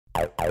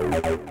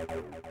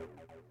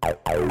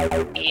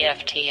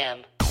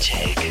EFTM.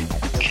 Tech,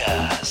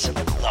 cars,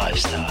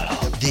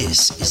 lifestyle.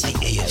 This is the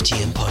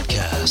EFTM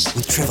podcast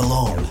with Trevor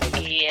Long.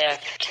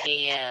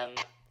 EFTM.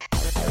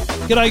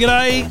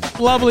 G'day.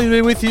 Lovely to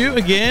be with you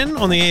again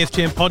on the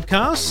EFTM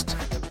podcast.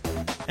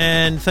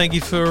 And thank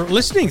you for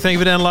listening. Thank you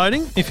for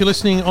downloading. If you're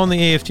listening on the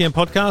EFTM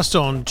podcast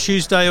on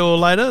Tuesday or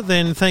later,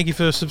 then thank you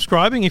for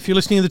subscribing. If you're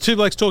listening to the Two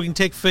Blokes Talking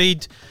Tech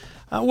feed,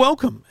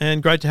 welcome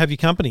and great to have your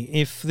company.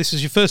 If this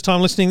is your first time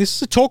listening, this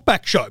is a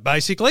talkback show,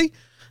 basically.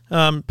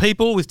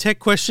 People with tech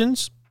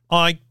questions,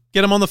 I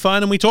get them on the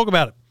phone and we talk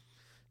about it.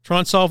 Try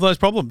and solve those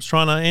problems,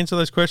 try and answer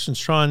those questions,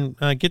 try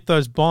and get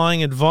those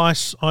buying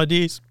advice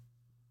ideas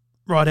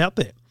right out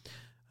there.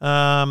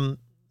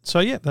 So,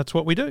 yeah, that's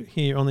what we do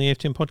here on the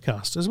EFTM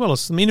podcast, as well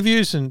as some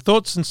interviews and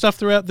thoughts and stuff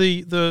throughout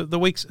the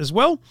weeks as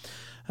well.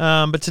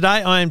 But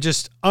today I am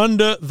just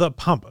under the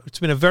pump. It's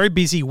been a very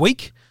busy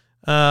week.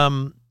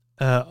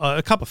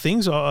 A couple of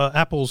things.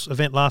 Apple's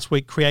event last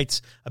week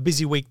creates a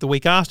busy week the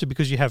week after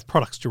because you have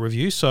products to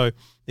review. So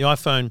the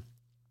iPhone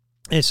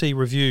SE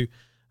review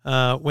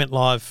went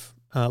live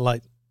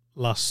late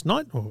last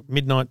night or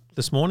midnight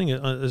this morning,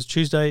 as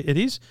Tuesday it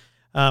is.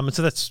 And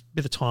so that's a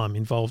bit of time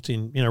involved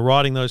in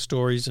writing those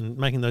stories and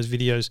making those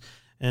videos.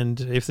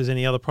 And if there's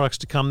any other products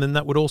to come, then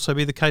that would also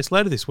be the case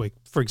later this week.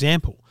 For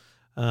example,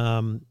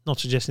 not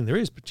suggesting there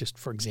is, but just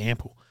for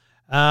example.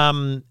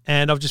 And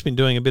I've just been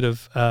doing a bit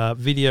of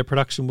video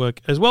production work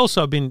as well.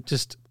 So I've been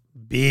just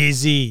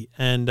busy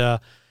and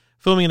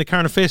filming a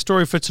current affairs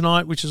story for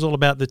tonight, which is all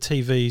about the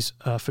TVs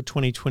for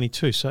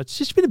 2022. So it's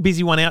just been a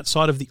busy one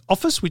outside of the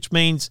office, which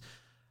means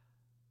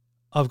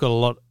I've got a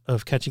lot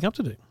of catching up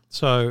to do.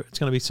 So it's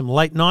going to be some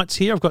late nights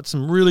here. I've got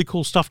some really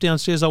cool stuff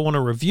downstairs I want to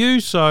review.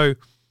 So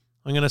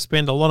I'm going to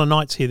spend a lot of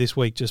nights here this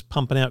week just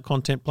pumping out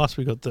content. Plus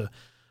we've got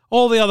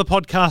all the other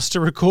podcasts to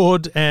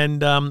record,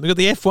 and we've got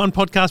the F1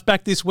 podcast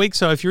back this week.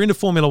 So if you're into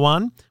Formula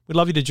One, we'd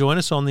love you to join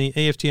us on the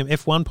EFTM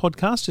F1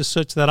 podcast. Just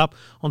search that up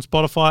on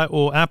Spotify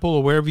or Apple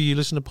or wherever you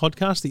listen to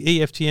podcasts, the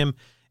EFTM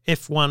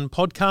F1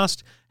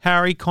 podcast.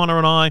 Harry, Connor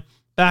and I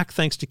back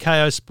thanks to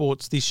KO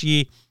Sports this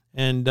year,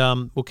 and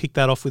we'll kick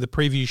that off with a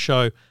preview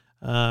show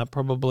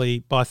probably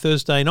by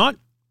Thursday night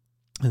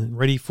and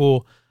ready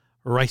for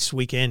race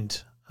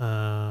weekend.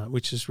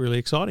 Which is really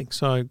exciting.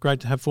 So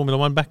great to have Formula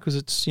One back because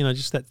it's,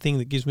 just that thing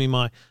that gives me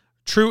my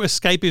true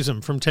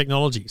escapism from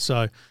technology.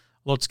 So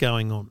lots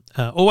going on.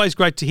 Always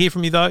great to hear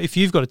from you, though. If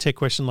you've got a tech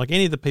question like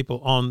any of the people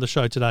on the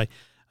show today,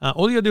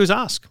 all you got to do is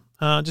ask.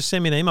 Just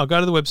send me an email. Go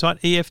to the website,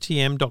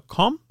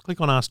 EFTM.com.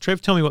 Click on Ask Trev.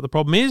 Tell me what the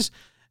problem is,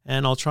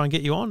 and I'll try and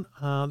get you on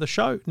the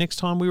show next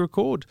time we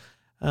record.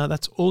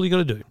 That's all you got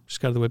to do. Just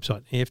go to the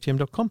website,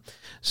 EFTM.com.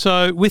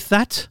 So with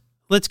that,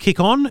 let's kick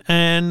on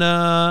and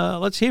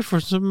let's hear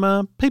from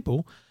some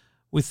people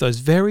with those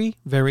very,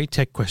 very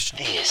tech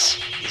questions. This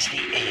is the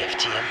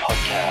EFTM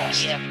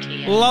podcast.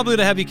 EFTM. Lovely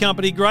to have your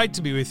company. Great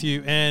to be with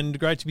you and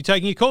great to be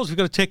taking your calls. If you've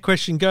got a tech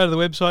question, go to the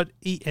website,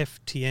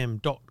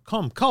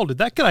 EFTM.com. Cole did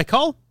that. G'day,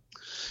 Cole.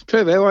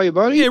 Trevor, how are you,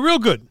 buddy? Yeah, real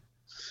good.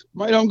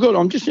 Mate, I'm good.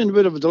 I'm just in a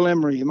bit of a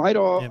dilemma here, mate.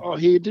 I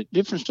hear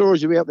different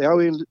stories about the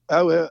OLED,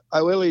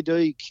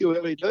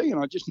 QLED,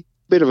 and I just need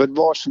a bit of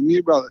advice from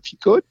you, brother, if you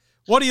could.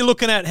 What are you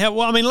looking at?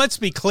 Let's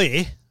be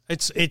clear.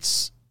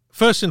 It's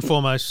first and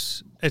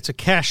foremost, it's a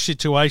cash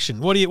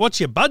situation. What's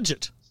your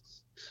budget?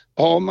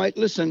 Oh, mate,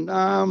 listen,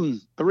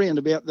 around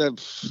about the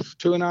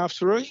 2.5,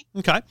 3.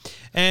 Okay,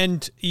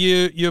 and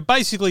you're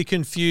basically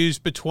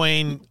confused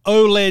between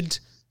OLED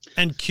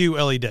and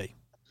QLED.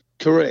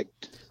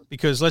 Correct.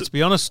 Because let's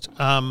be honest,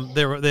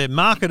 they're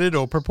marketed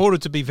or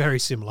purported to be very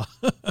similar.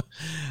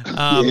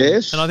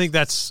 Yes, and I think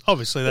that's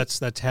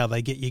how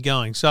they get you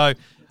going. So.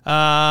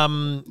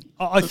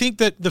 I think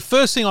that the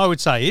first thing I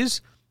would say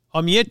is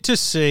I'm yet to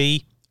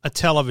see a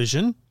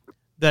television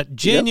that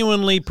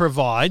genuinely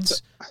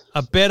provides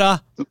a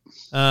better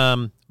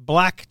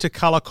black to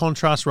color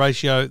contrast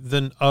ratio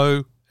than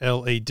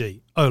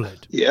OLED.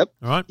 Yep.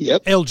 All right.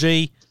 Yep.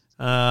 LG.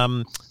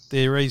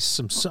 There is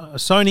some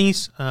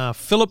Sony's,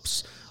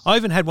 Philips. I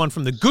even had one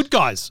from the Good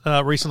Guys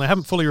recently. I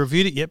haven't fully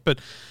reviewed it yet, but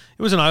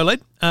it was an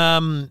OLED.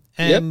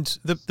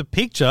 The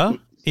picture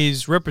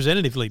is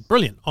representatively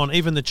brilliant on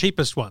even the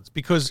cheapest ones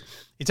because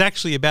it's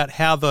actually about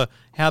how the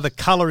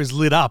color is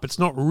lit up. It's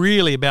not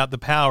really about the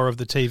power of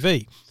the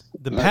TV.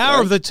 The power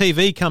of the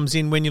TV comes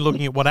in when you're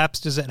looking at what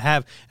apps does it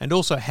have and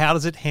also how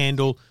does it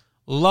handle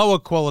lower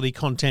quality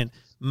content,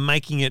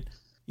 making it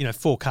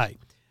 4K.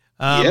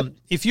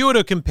 If you were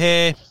to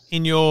compare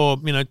in your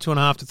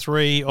 2.5 to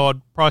 3 odd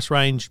price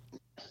range,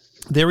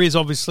 there is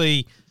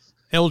obviously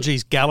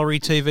LG's gallery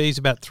TVs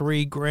about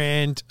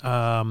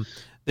 $3,000.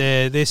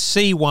 Their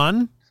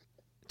C1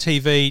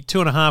 TV,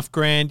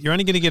 $2,500. You're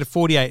only going to get a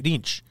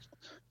 48-inch.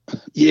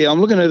 Yeah,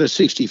 I'm looking at a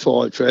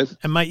 65, Trev.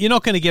 And, mate, you're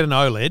not going to get an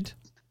OLED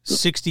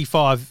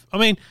 65. I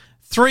mean,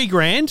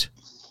 $3,000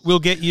 will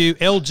get you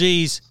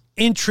LG's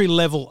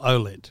entry-level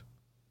OLED.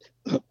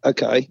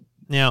 Okay.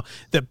 Now,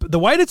 the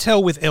way to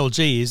tell with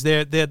LG is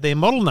their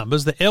model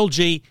numbers. The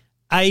LG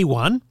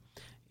A1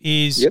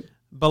 is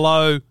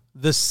below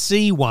the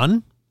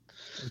C1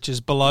 which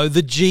is below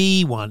the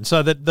G one.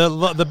 So that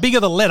the bigger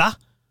the letter,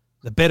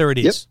 the better it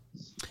is.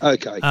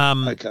 Yep.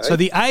 Okay. So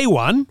the A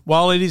one,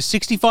 while it is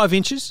 65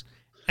 inches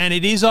and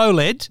it is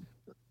OLED,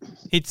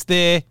 it's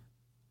their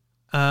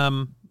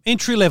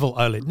entry-level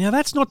OLED. Now,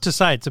 that's not to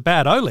say it's a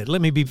bad OLED.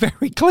 Let me be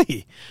very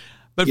clear.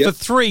 But for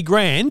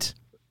 $3,000,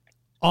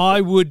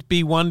 I would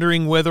be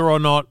wondering whether or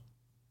not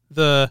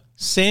the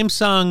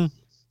Samsung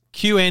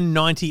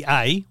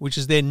QN90A, which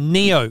is their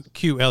Neo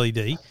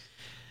QLED.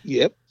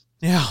 Yep.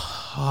 Now,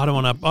 I don't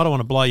want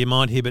to blow your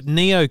mind here, but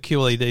Neo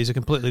QLED is a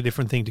completely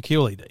different thing to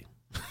QLED.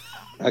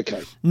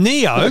 Okay.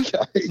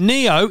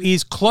 Neo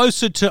is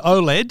closer to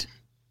OLED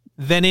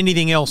than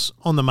anything else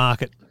on the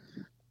market.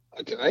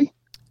 Okay.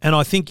 And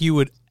I think you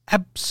would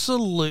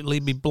absolutely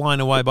be blown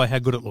away by how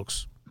good it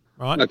looks.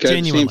 Right? Okay.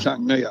 Genuinely.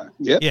 Samsung Neo.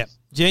 Yep. Yeah.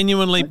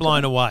 Genuinely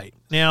blown away.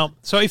 Now,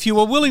 so if you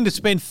were willing to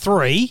spend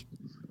 $3,000,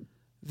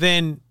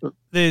 then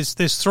there's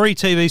 3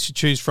 TVs to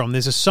choose from.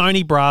 There's a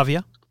Sony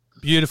Bravia,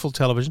 beautiful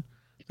television.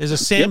 There's a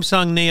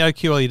Samsung Neo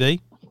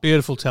QLED,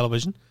 beautiful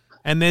television.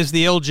 And there's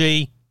the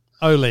LG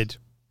OLED,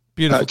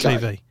 beautiful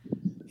TV.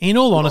 In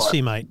all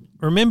honesty, mate,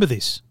 remember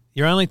this.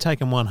 You're only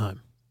taking one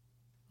home.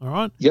 All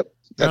right? Yep.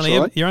 That's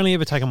right. You're only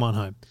ever taking one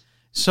home.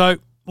 So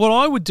what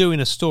I would do in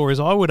a store is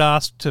I would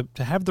ask to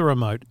have the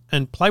remote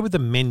and play with the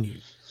menu.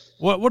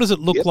 What does it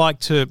look like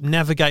to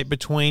navigate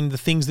between the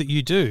things that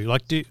you do?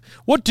 Like,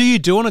 what do you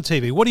do on a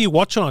TV? What do you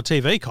watch on a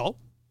TV, Cole?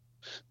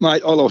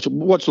 Mate, I like to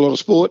watch a lot of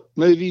sport,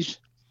 movies.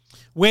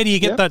 Where do you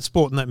get that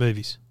sport and that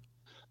movies?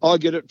 I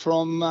get it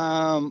from,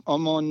 I'm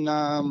on,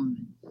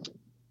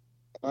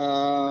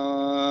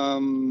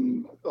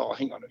 hang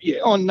on.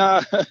 Yeah, on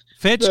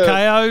Fetch,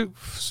 KO,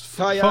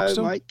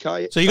 Foxtel, mate.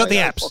 KO, so you got the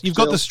apps. Foxtel. You've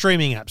got the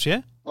streaming apps,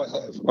 yeah?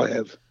 I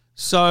have.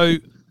 So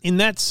in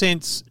that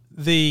sense,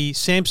 the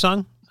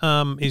Samsung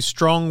is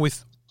strong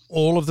with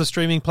all of the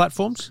streaming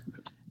platforms,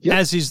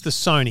 as is the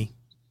Sony,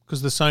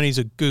 because the Sony's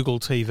a Google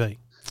TV.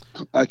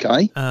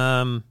 Okay.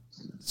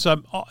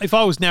 So if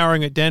I was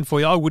narrowing it down for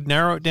you, I would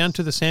narrow it down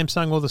to the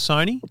Samsung or the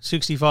Sony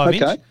 65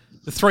 inch.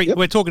 The three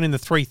we're talking in the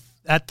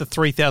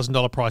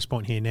 $3,000 price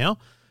point here now.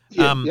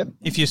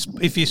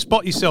 If you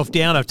spot yourself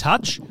down a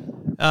touch,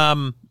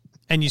 and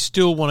you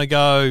still want to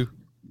go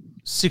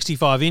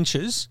 65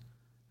 inches,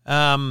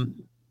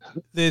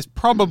 there's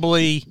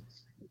probably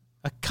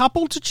a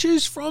couple to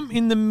choose from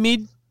in the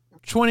mid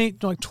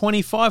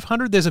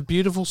 2,500. There's a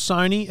beautiful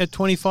Sony at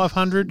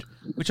 2,500,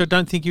 which I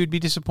don't think you would be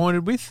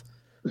disappointed with.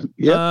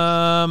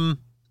 And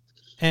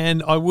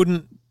I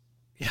wouldn't.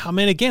 I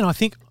mean, again, I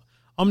think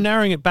I'm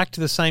narrowing it back to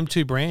the same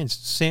 2 brands,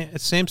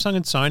 Samsung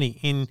and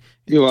Sony,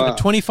 at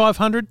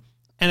 2,500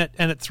 and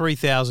at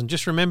 3,000.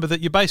 Just remember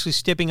that you're basically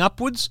stepping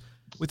upwards.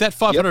 With that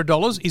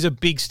 $500 is a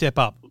big step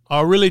up.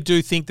 I really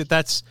do think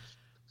that's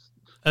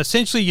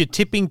essentially your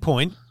tipping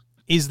point.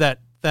 Is that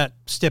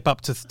step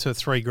up to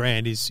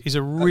 $3,000 is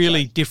a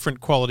really different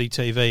quality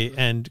TV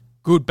and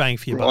good bang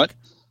for your buck.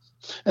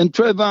 And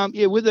Trev,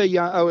 with the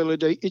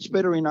OLED, it's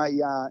better in a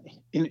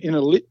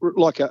lit,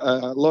 like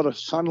a lot of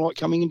sunlight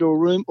coming into a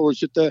room, or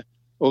is it the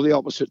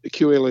opposite, the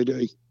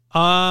QLED?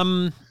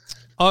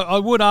 I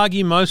would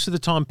argue most of the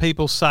time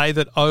people say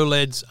that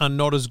OLEDs are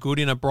not as good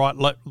in a bright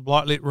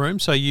light lit room.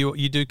 So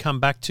you do come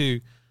back to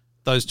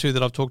those 2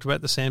 that I've talked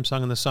about, the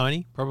Samsung and the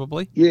Sony,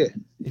 probably. Yeah.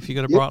 If you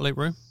got a bright lit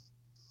room.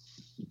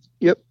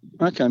 Yep.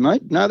 Okay,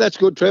 mate. No, that's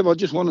good, Trev. I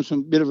just wanted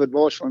some bit of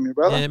advice from you,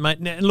 brother. Yeah,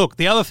 mate. Now, look,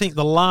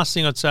 the last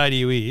thing I'd say to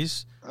you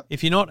is,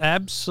 if you're not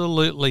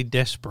absolutely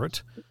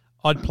desperate,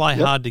 I'd play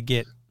hard to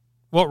get.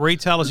 What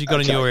retailers you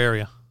got in your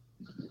area?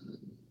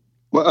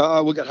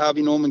 Well, we've got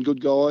Harvey Norman,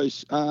 good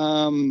guys.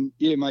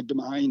 Mate,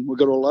 Domain, we've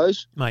got all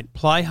those. Mate,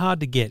 play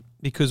hard to get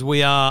because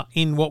we are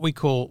in what I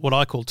call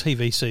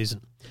TV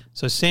season.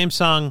 So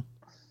Samsung,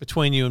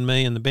 between you and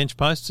me and the bench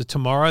posts, so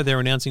tomorrow they're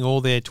announcing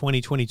all their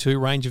 2022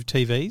 range of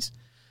TVs.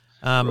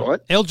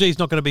 LG is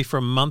not going to be for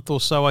a month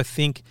or so, I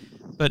think.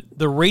 But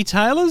the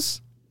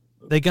retailers,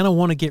 they're going to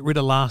want to get rid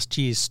of last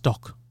year's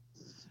stock.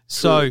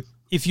 So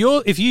if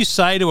you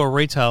say to a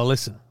retailer,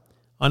 listen,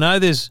 I know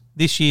there's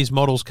this year's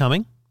models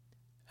coming,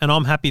 and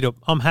I'm happy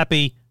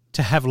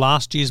to have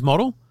last year's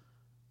model,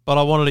 but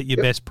I want it at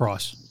your best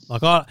price.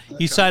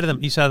 You say to them,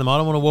 I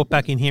don't want to walk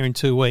back in here in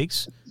 2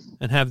 weeks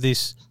and have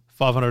this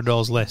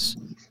 $500 less.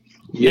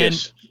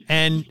 Yes.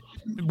 And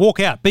walk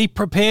out. Be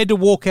prepared to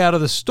walk out of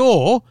the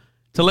store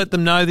to let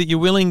them know that you're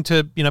willing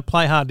to,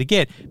 play hard to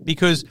get,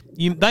 because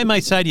they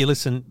may say to you,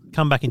 listen,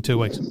 come back in 2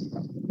 weeks.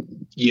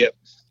 Yep.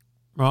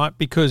 Right?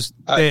 Because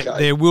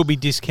there will be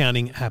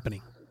discounting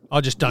happening. I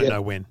just don't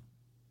know when.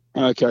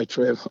 Okay,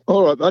 Trev.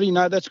 All right, buddy.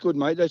 No, that's good,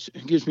 mate. That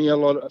gives me a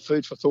lot of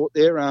food for thought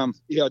there. I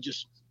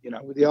just,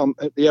 with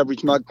the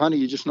average mug punter,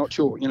 you're just not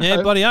sure.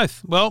 Yeah, bloody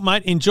oath. Well,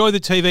 mate, enjoy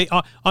the TV.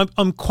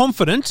 I'm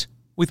confident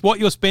with what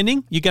you're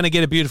spending, you're going to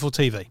get a beautiful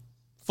TV.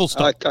 Full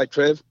stop. Okay,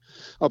 Trev.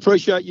 I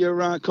appreciate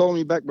you calling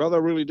me back, brother. I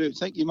really do.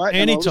 Thank you, mate.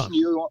 Anytime.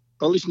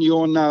 I listen to you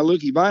on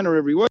Lukey Boner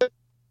every week.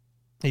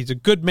 He's a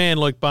good man,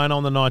 Luke Boner,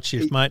 on the night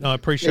shift, mate. I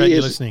appreciate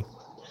you listening.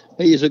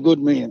 He is a good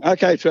man.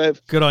 Okay,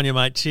 Trev. Good on you,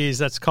 mate. Cheers.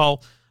 That's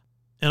Cole.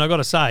 And I got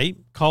to say,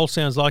 Cole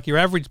sounds like your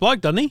average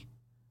bloke, doesn't he?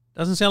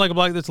 Doesn't sound like a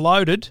bloke that's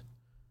loaded.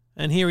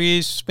 And here he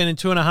is spending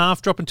dropping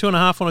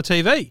 2.5 on a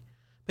TV.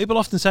 People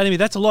often say to me,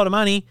 that's a lot of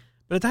money,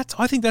 but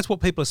I think that's what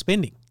people are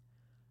spending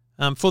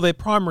for their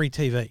primary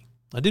TV.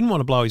 I didn't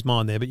want to blow his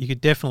mind there, but you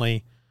could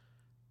definitely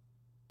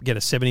get a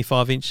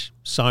 75-inch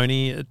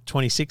Sony at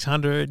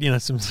 2600. You know,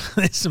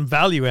 there's some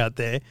value out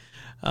there.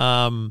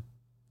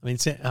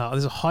 There's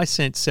a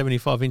Hisense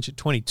 75-inch at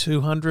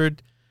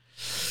 2200.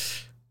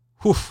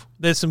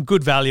 There's some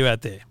good value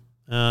out there.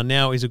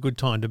 Now is a good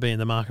time to be in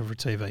the market for a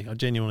TV. I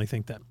genuinely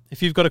think that.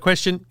 If you've got a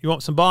question, you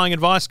want some buying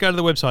advice, go to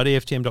the website,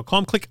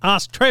 EFTM.com, click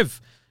Ask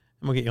Trev,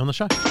 and we'll get you on the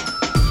show.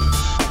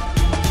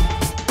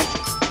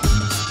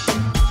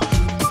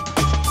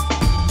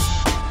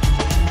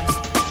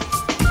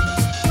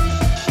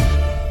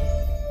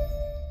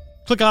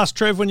 Click Ask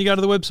Trev when you go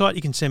to the website.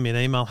 You can send me an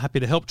email. Happy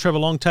to help. Trevor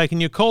Long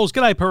taking your calls.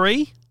 G'day,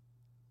 Paris.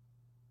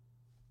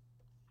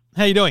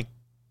 How you doing?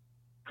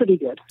 Pretty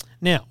good.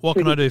 Now, what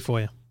can I do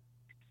for you?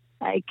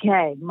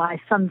 Okay, my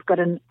son's got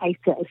an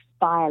Acer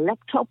Aspire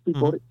laptop. We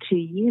bought it 2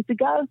 years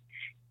ago.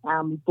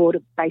 We bought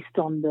it based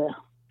on the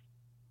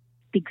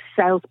big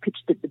sales pitch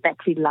that the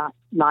battery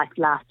life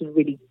lasted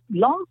really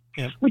long,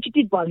 which he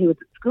did while he was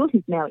at school.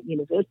 He's now at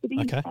university.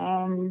 Okay.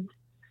 And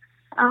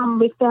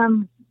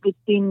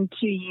within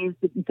 2 years,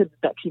 instead of the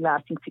battery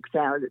lasting 6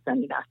 hours, it's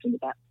only lasting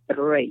about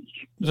 3.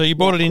 So you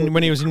bought it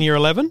when he was in year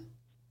 11?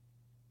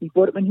 We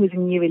bought it when he was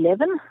in year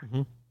 11.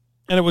 Mm-hmm.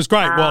 And it was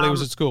great while he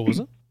was at school, was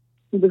it?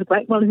 It was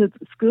great while he was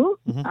at school.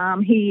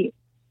 Mm-hmm.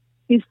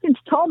 He's since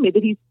told me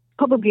that he's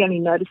probably only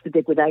noticed the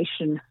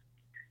degradation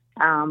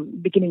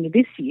beginning of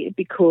this year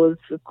because,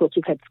 of course,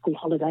 we've had school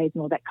holidays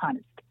and all that kind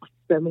of stuff.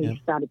 So when he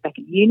started back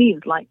at uni, he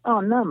was like,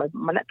 oh, no,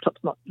 my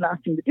laptop's not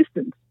lasting the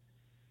distance.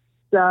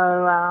 So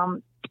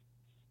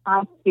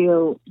I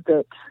feel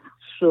that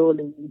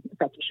surely the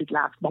battery should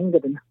last longer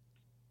than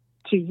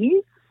 2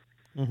 years.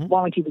 Mm-hmm.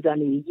 Warranty was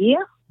only a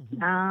year.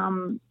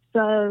 Mm-hmm.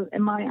 So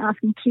am I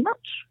asking too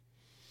much?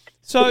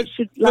 So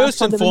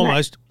first and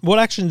foremost, what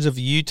actions have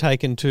you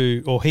taken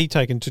to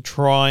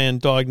try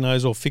and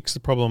diagnose or fix the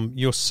problem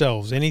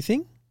yourselves?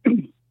 Anything?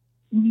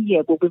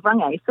 Yeah, well, we've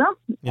rung Acer,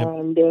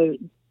 and the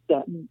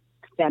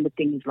standard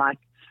things like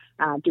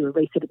do a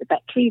reset of the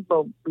battery.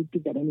 Well, we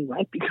did that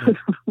anyway because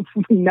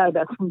we know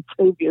that from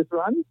previous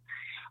runs.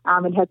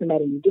 It hasn't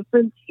made any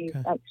difference. He's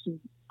actually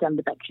done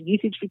the battery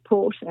usage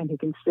report, and he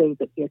can see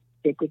that it's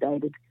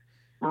degraded.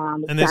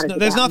 And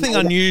there's nothing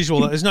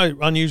unusual. There's no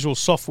unusual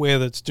software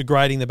that's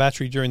degrading the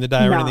battery during the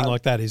day or anything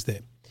like that, is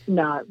there?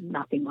 No,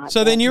 nothing like that.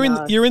 So then you're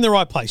in the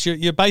right place. You're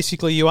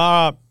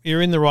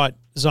in the right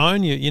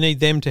zone. You need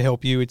them to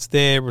help you. It's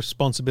their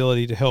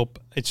responsibility to help.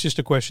 It's just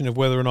a question of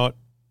whether or not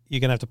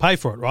you're going to have to pay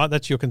for it, right?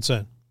 That's your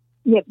concern.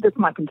 Yeah, that's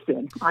my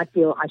concern. I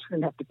feel I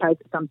shouldn't have to pay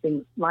for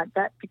something like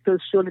that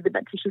because surely the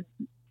battery should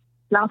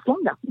last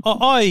longer.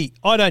 I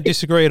don't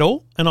disagree at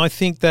all, and I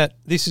think that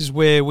this is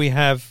where we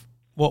have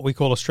what we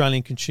call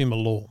Australian consumer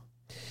law.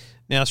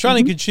 Now,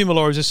 Australian consumer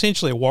law is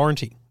essentially a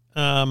warranty,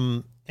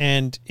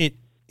 and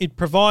it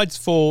provides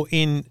for,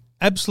 in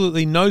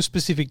absolutely no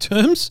specific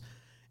terms,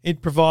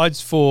 it provides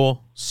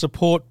for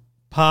support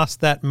past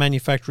that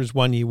manufacturer's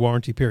 1 year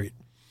warranty period.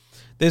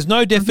 There's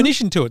no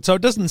definition to it, so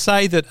it doesn't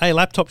say that a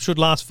laptop should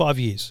last 5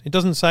 years. It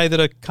doesn't say that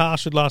a car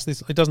should last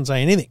this. It doesn't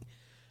say anything,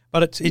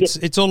 but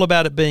it's all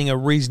about it being a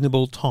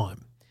reasonable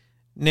time.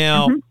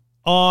 Now,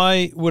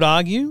 I would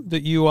argue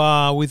that you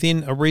are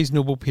within a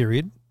reasonable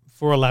period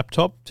for a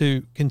laptop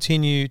to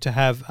continue to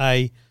have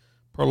a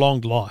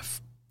prolonged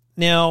life.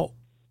 Now,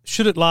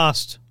 should it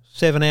last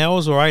 7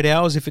 hours or 8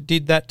 hours if it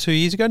did that 2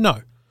 years ago?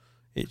 No.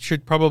 It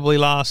should probably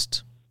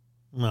last,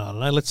 I don't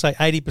know, let's say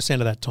 80%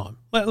 of that time.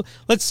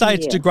 Let's say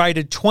it's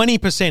degraded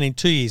 20% in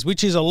 2 years,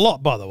 which is a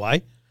lot, by the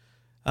way.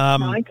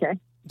 Okay.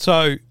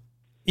 So,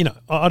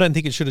 I don't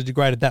think it should have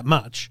degraded that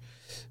much.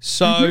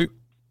 So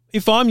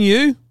if I'm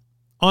you,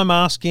 I'm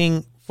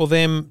asking for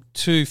them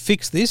to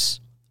fix this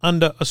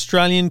under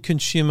Australian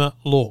consumer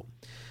law.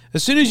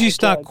 As soon as you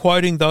start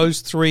quoting those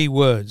 3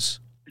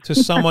 words to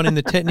someone in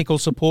the technical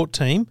support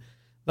team,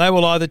 they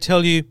will either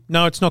tell you,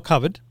 no, it's not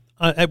covered,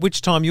 at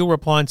which time you'll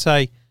reply and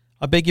say,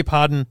 I beg your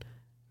pardon,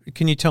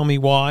 can you tell me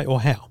why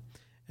or how?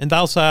 And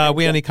they'll say,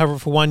 we only cover it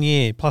for 1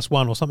 year plus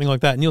 1 or something like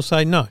that. And you'll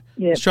say, no,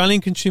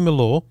 Australian consumer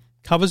law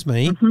covers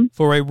me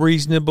for a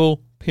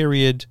reasonable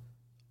period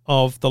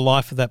of the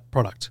life of that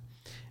product.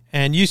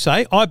 And you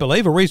say, I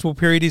believe a reasonable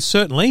period is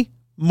certainly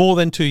more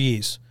than 2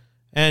 years.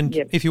 And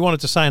if you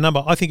wanted to say a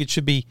number, I think it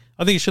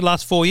should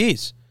last 4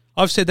 years.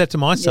 I've said that to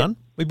my son.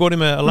 We bought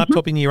him a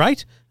laptop in year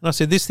 8, and I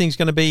said, this thing's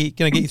going to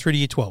get you through to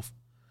year 12.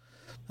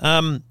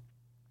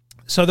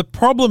 So the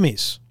problem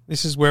is,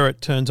 this is where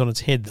it turns on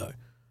its head though.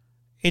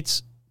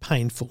 It's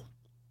painful.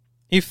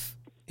 If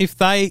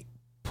they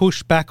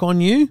push back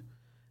on you,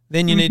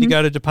 then you need to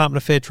go to Department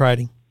of Fair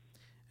Trading,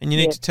 and you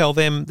need to tell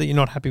them that you're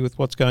not happy with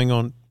what's going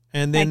on.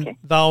 And then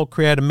they'll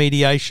create a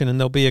mediation, and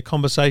there'll be a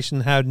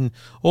conversation had, and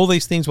all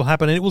these things will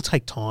happen, and it will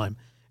take time.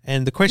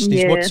 And the question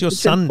is, what's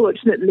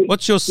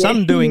your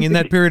son doing in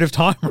that period of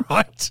time,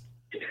 right?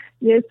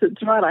 Yes,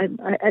 that's right.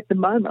 At the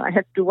moment, I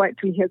have to wait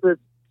till he has a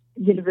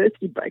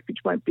university break, which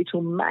won't be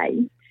till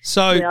May.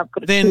 So I've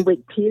got a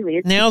 2-week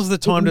period. Now's the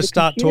time to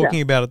start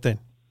talking about it then.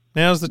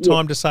 Now's the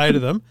time to say to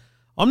them,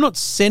 I'm not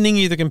sending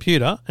you the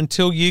computer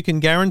until you can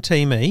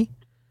guarantee me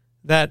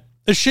that,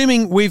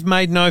 assuming we've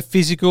made no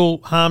physical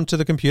harm to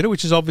the computer,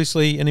 which is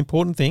obviously an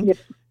important thing.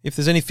 If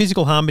there's any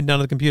physical harm been done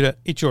to the computer,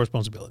 it's your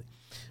responsibility.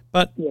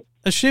 But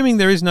assuming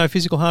there is no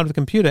physical harm to the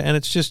computer and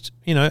it's just,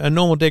 a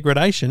normal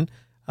degradation,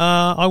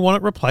 I want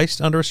it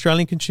replaced under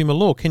Australian consumer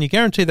law. Can you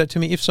guarantee that to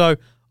me? If so,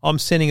 I'm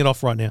sending it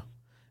off right now.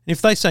 And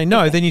if they say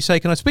no, then you say,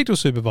 can I speak to a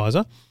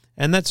supervisor?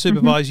 And that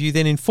supervisor, you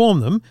then inform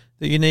them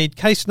that you need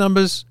case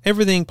numbers,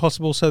 everything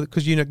possible, so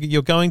because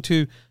you're going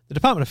to the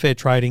Department of Fair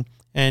Trading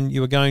and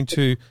you are going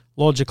to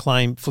lodge a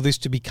claim for this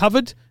to be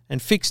covered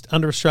and fixed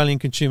under Australian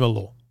consumer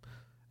law.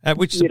 At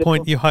which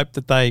point you hope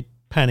that they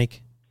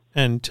panic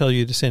and tell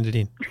you to send it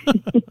in.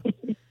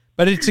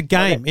 But it's a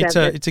game. It's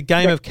a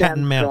game of cat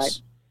and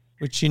mouse,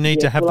 which you need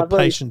to have the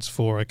patience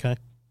for. Okay.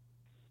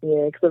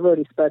 Yeah, because I've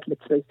already spoken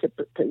to 3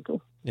 separate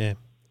people. Yeah.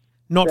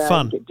 Not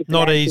fun,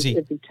 not easy.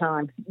 Every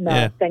time.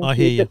 No, thank you. I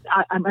hear you.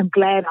 I'm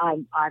glad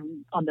I'm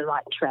on the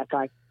right track.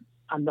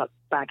 I'm not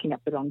barking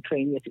up the wrong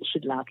tree, and yes, it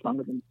should last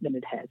longer than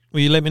it has.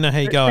 Will you let me know how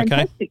you go,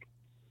 fantastic.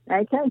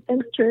 Okay,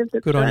 thanks, Trev.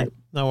 That's good great. on you.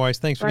 No worries.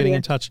 Thanks for getting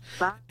in touch.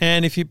 Bye.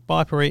 And if you've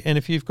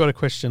got a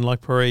question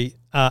like Pari,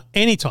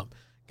 anytime,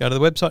 go to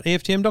the website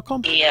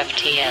EFTM.com.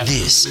 EFTM.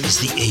 This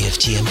is the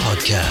EFTM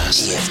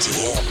Podcast.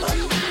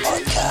 EFTM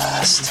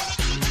Podcast.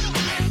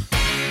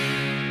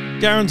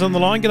 Darren's on the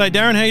line. G'day,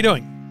 Darren. How you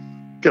doing?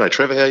 G'day,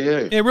 Trevor. How are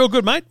you? Yeah, real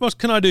good, mate. What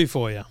can I do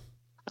for you?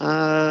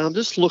 I'm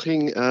just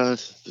looking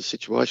at the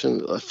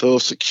situation for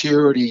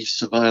security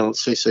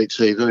surveillance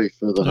CCTV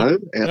for the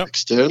home,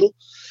 external.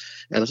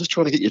 And I was just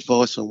trying to get your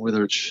advice on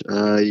whether it's,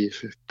 you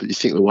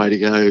think the way to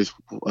go is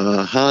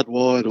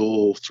hardwired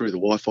or through the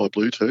Wi-Fi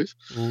Bluetooth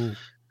and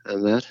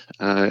that.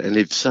 And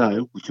if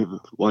so, whichever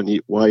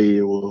way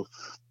you're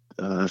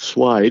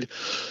swayed,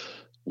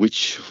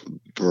 which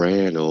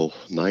brand or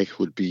make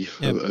would be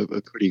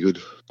a pretty good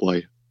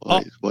way.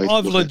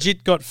 I've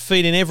legit got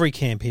feet in every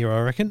camp here,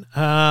 I reckon.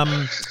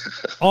 I'll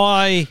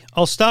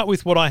start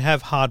with what I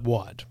have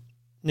hardwired.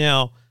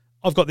 Now,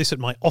 I've got this at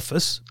my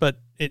office, but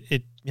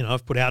it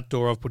I've put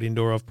outdoor, I've put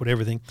indoor, I've put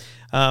everything.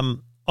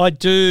 I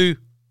do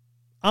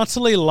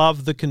utterly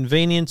love the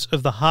convenience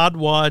of the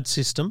hardwired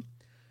system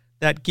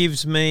that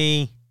gives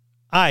me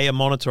a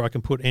monitor I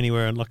can put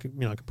anywhere, and I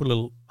can put a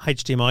little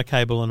HDMI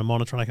cable and a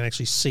monitor, and I can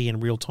actually see in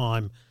real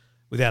time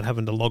without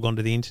having to log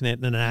onto the internet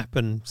and an app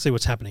and see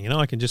what's happening.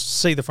 I can just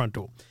see the front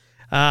door.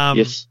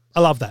 Yes.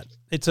 I love that.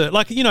 It's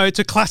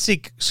a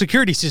classic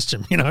security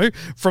system,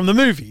 from the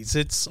movies.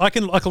 I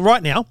can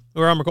right now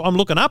where I'm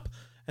looking up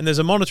and there's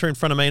a monitor in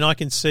front of me and I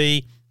can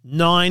see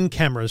 9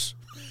 cameras.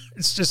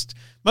 It's just,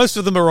 most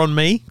of them are on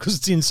me because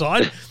it's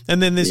inside. And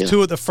then there's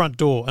 2 at the front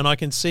door, and I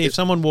can see if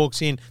someone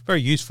walks in,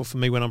 very useful for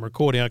me when I'm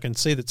recording, I can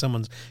see that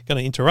someone's going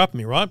to interrupt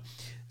me, right?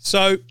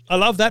 So I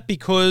love that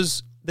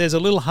because there's a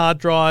little hard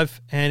drive,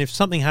 and if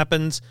something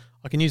happens,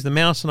 I can use the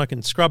mouse and I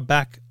can scrub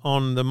back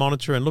on the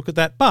monitor and look at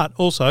that. But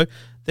also,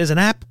 there's an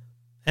app,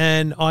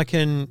 and I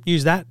can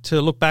use that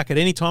to look back at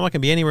any time. I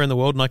can be anywhere in the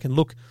world, and I can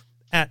look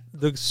at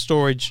the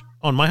storage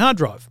on my hard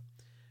drive.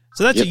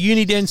 So that's a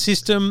Uniden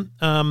system.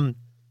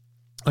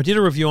 I did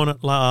a review on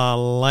it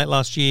late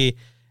last year.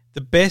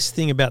 The best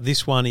thing about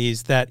this one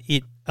is that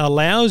it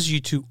allows you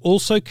to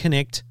also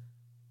connect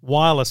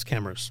wireless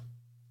cameras.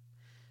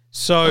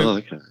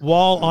 So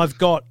while I've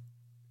got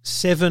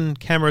 7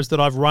 cameras that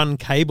I've run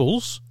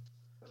cables,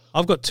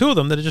 I've got 2 of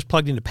them that are just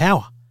plugged into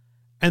power,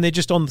 and they're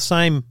just on the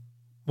same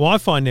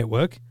Wi-Fi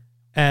network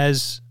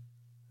as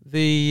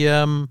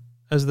the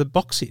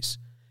box is,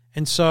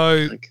 and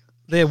so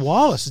they're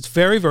wireless. It's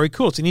very, very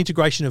cool. It's an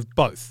integration of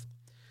both.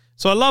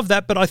 So I love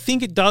that, but I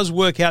think it does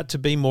work out to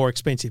be more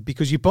expensive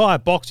because you buy a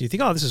box, you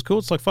think, oh, this is cool,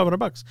 it's like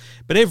 $500,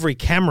 but every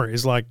camera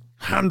is like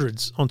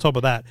hundreds on top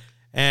of that,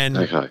 and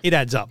it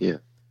adds up. Yeah.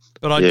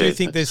 But I do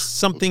think there's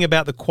something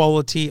about the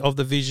quality of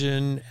the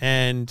vision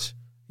and,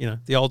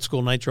 the old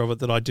school nature of it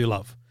that I do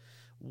love.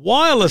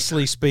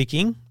 Wirelessly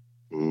speaking,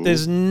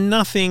 there's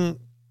nothing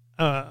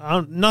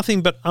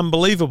but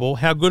unbelievable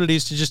how good it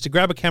is to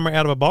grab a camera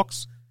out of a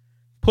box,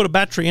 put a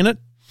battery in it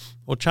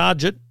or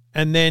charge it,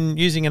 and then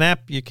using an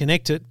app, you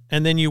connect it,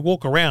 and then you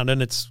walk around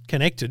and it's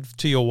connected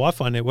to your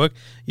Wi-Fi network.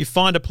 You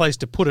find a place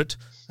to put it,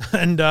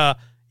 and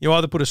you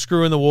either put a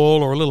screw in the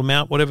wall or a little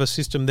mount, whatever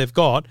system they've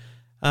got,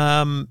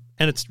 and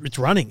it's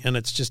running and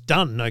it's just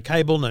done. No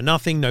cable, no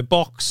nothing, no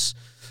box,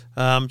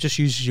 just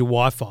uses your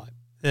Wi-Fi.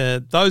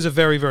 Those are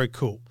very, very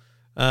cool.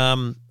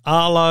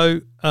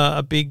 Arlo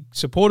are big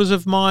supporters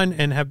of mine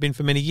and have been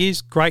for many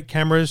years. Great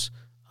cameras,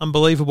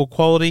 unbelievable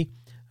quality.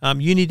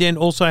 Uniden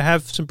also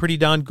have some pretty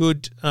darn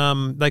good,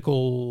 they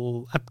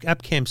call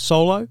AppCam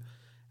Solo.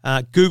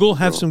 Google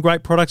have some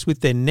great products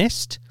with their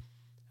Nest.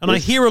 And I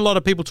hear a lot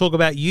of people talk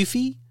about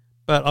Eufy,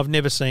 but I've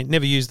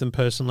never used them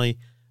personally.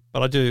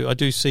 But I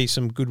do see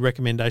some good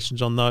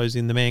recommendations on those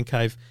in the man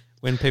cave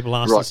when people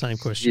ask the same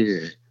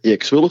question. Yeah,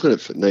 because we're looking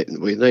at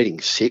we're needing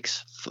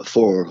 6,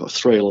 4 or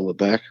 3 along the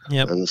back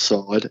and the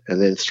side,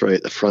 and then 3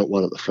 at the front,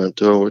 1 at the front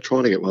door. We're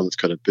trying to get one that's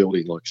got a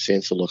built-in like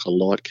sensor, like a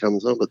light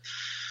comes on, but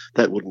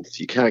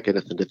you can't get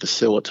anything to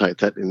facilitate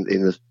that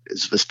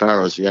as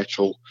far as the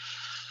actual.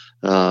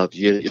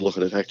 You're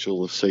looking at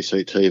actual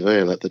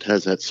CCTV and that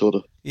has that sort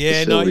of. Yeah,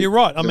 facility. no, you're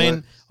right. I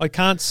mean, I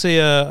can't see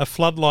a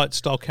floodlight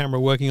style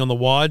camera working on the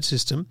wired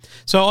system.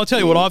 So I'll tell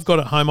you what I've got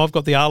at home. I've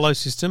got the Arlo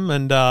system,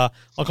 and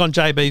like on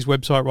JB's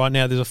website right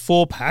now, there's a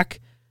 4-pack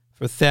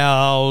for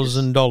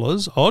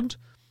 $1,000 odd,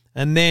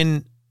 and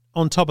then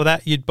on top of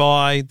that, you'd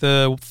buy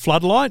the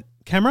floodlight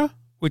camera,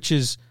 which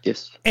is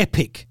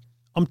epic.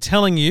 I'm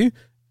telling you,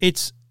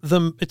 it's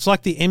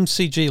like the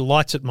MCG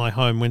lights at my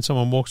home when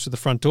someone walks to the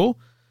front door.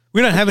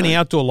 We don't have any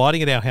outdoor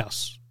lighting at our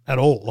house at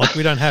all. Like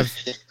we don't have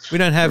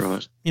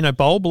right.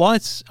 Bulb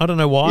lights. I don't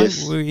know why.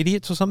 We're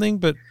idiots or something,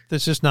 but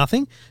there's just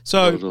nothing.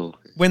 So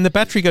when the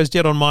battery goes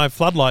dead on my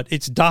floodlight,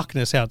 it's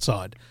darkness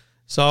outside.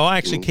 So I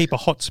actually keep a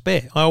hot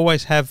spare. I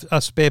always have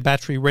a spare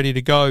battery ready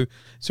to go.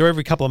 So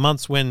every couple of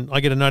months when I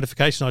get a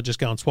notification, I just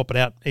go and swap it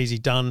out. Easy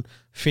done,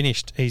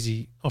 finished,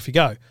 easy, off you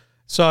go.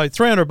 So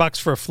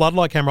 $300 for a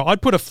floodlight camera.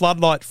 I'd put a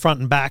floodlight front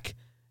and back,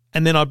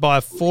 and then I'd buy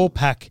a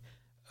 4-pack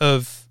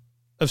of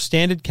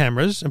standard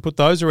cameras and put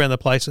those around the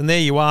place, and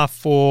there you are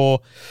for,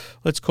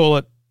 let's call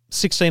it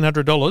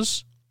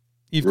 $1,600.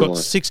 You've got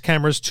 6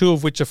 cameras, 2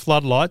 of which are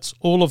floodlights.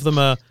 All of them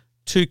are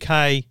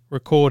 2K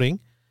recording,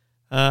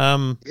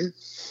 up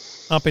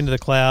into the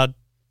cloud.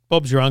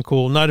 Bob's your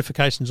uncle.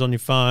 Notifications on your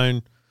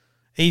phone.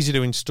 Easy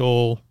to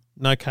install.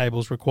 No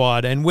cables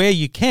required. And where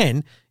you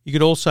can, you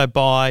could also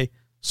buy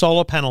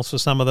solar panels for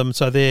some of them,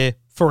 so they're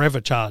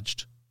forever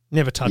charged,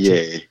 never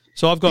touching.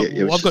 So I've got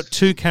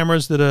 2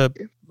 cameras that are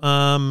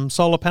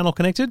solar panel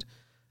connected.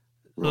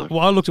 Right. Well,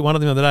 I looked at one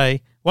of them the other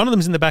day. One of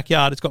them's in the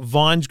backyard. It's got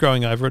vines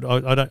growing over it.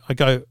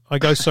 I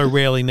go so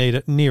rarely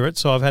near it,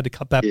 so I've had to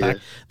cut that back.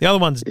 The other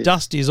one's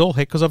dusty as all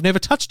heck because I've never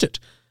touched it.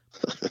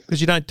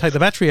 Because you don't take the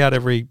battery out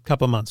every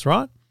couple of months,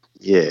 right?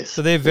 Yes.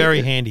 So they're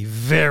very handy,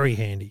 very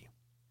handy.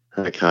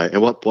 Okay.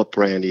 And what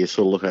brand do you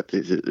sort of look at?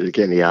 Is it,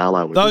 again, the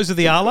Arlo? Those are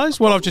the Arlos.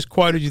 What I've just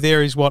quoted you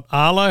there is what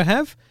Arlo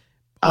have.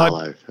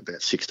 Arlo,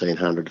 about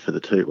 $1,600 for the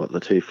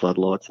 2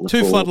 floodlights. And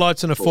 2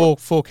 floodlights and a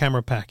 4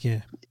 camera pack,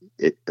 and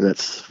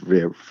that's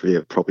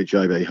probably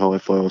JB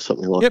Hi-Fi or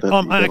something like that.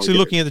 I'm actually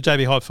looking at the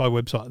JB Hi-Fi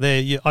website.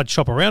 There, I'd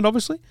shop around,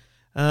 obviously.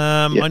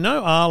 I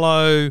know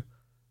Arlo.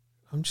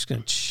 I'm just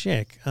going to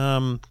check.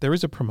 There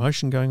is a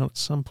promotion going on at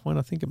some point.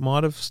 I think it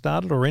might have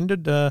started or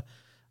ended. Let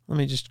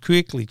me just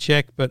quickly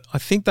check. But I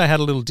think they had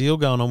a little deal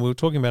going on. We were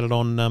talking about it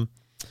on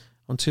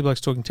Two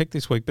Blokes Talking Tech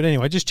this week. But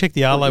anyway, just check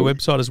the Arlo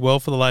website as well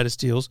for the latest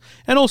deals.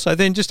 And also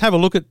then just have a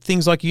look at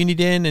things like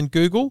Uniden and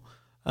Google.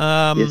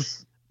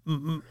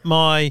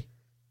 My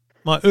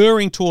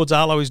erring towards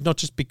Arlo is not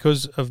just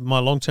because of my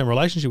long-term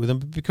relationship with them,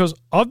 but because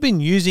I've been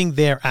using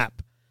their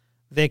app,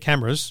 their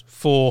cameras,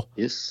 for,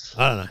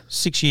 I don't know,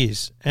 6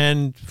 years.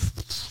 And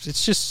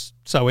it's just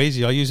so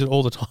easy. I use it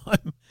all the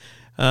time.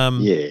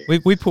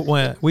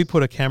 We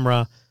put a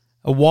camera,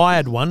 a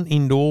wired one,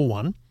 indoor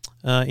one,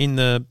 in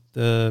the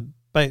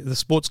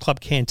sports club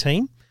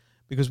canteen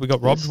because we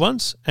got robbed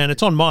once, and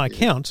it's on my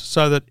account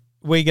so that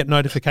we get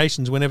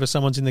notifications whenever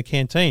someone's in the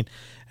canteen.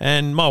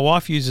 And my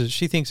wife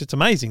she thinks it's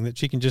amazing that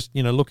she can just,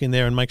 look in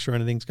there and make sure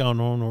anything's going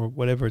on or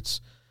whatever.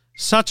 It's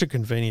such a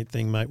convenient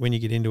thing, mate, when you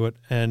get into it.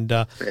 And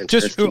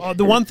just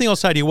the one thing I'll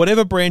say to you,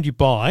 whatever brand you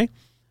buy,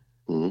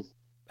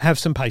 have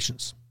some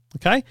patience,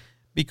 okay?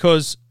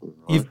 Because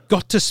you've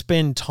got to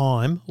spend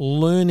time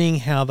learning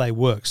how they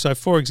work. So,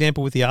 for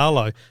example, with the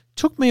Arlo, it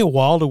took me a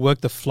while to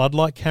work the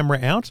floodlight camera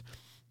out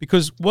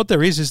because what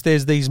there is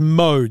there's these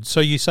modes. So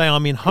you say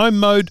I'm in home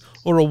mode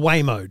or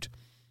away mode.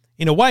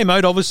 In away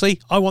mode, obviously,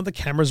 I want the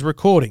cameras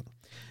recording.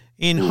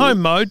 In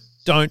home mode,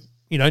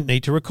 you don't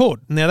need to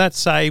record. Now, that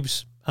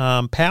saves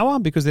power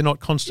because they're not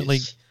constantly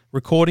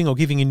recording or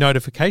giving you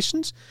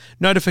notifications.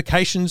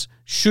 Notifications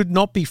should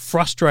not be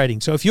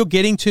frustrating. So if you're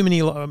getting too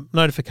many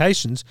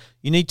notifications,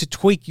 you need to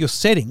tweak your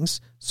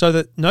settings so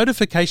that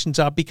notifications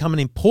become an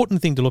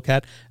important thing to look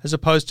at as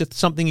opposed to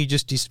something you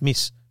just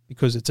dismiss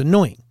because it's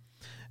annoying.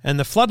 And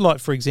the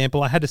floodlight, for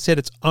example, I had to set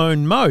its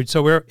own mode.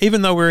 So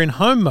even though we're in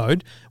home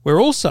mode,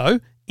 we're also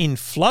in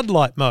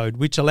floodlight mode,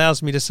 which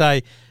allows me to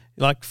say,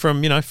 like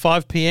from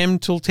 5 p.m.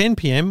 till 10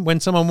 p.m, when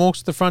someone walks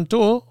to the front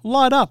door,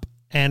 light up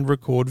and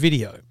record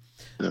video.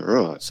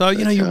 Right. So,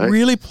 you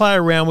really play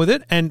around with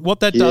it. And what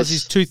that does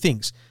is 2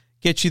 things.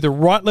 Gets you the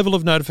right level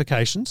of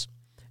notifications.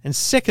 And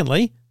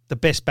secondly, the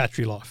best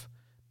battery life.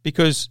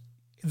 Because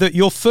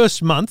your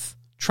first month,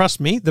 trust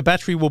me, the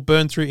battery will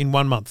burn through in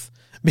 1 month.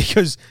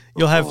 Because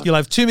you'll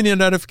have too many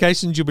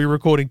notifications, you'll be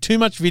recording too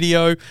much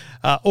video,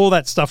 all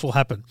that stuff will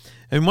happen.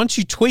 And once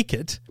you tweak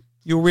it,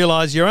 you'll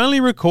realize you're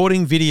only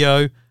recording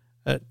video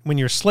when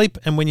you're asleep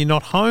and when you're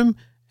not home,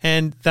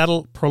 and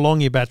that'll prolong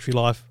your battery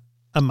life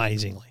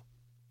amazingly.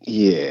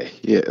 Yeah,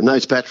 and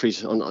those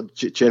batteries,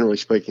 generally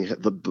speaking,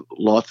 the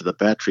life of the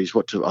batteries.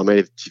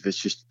 If it's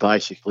just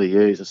basically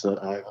used, it's not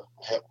over.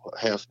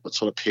 what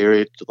sort of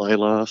period do they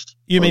last?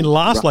 You mean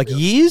last, like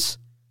years?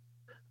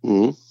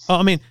 Mm. Oh,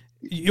 I mean,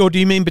 or do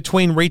you mean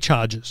between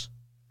recharges?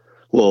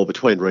 Well,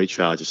 between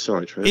recharges.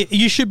 Sorry, Trev.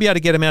 You should be able to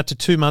get them out to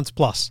 2 months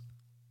plus.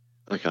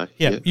 Okay.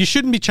 Yeah, you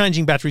shouldn't be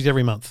changing batteries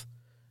every month.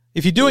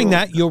 If you're doing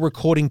that, you're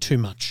recording too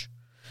much.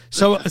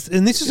 So,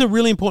 and this is a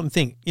really important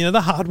thing. You know,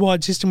 the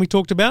hardwired system we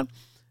talked about,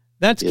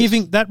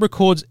 that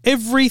records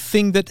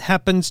everything that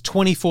happens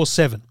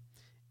 24/7.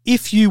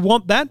 If you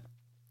want that,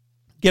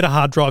 get a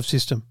hard drive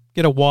system.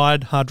 Get a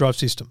wired hard drive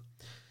system.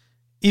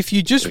 If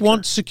you just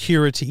want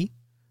security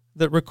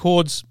that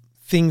records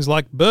things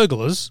like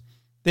burglars,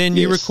 then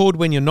you record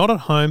when you're not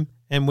at home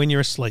and when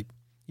you're asleep.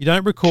 You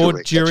don't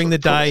record during the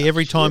day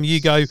every time you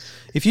go.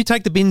 If you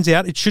take the bins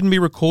out, it shouldn't be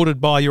recorded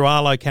by your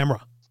Arlo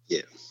camera.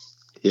 Yeah.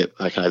 Yep.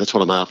 Okay, that's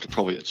what I'm after.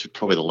 It's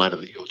probably the latter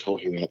that you're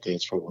talking about there.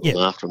 It's probably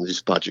what I'm after. I'm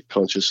just budget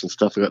conscious and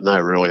stuff. I've got no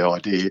really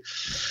idea,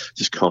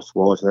 just cost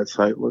wise.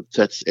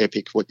 That's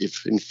epic. What you've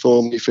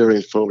informed me, very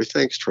informative.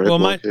 Thanks, Trev. Well,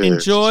 mate,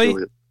 enjoy.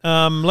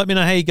 Let me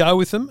know how you go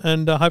with them,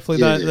 and hopefully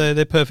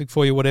they're perfect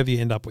for you, whatever you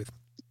end up with.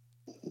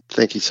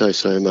 Thank you so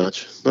much.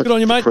 Much good on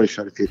you, mate.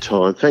 Appreciate your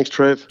time. Thanks,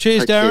 Trev.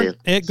 Cheers, Take Darren. care.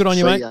 Yeah, good on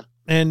you, mate. Ya.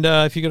 And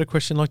if you've got a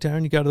question like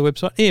Darren, you go to the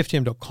website,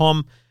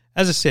 EFTM.com.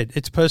 As I said,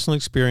 it's personal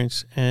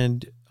experience,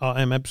 and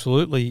I am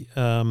absolutely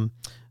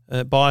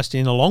biased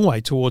in a long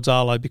way towards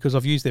Arlo because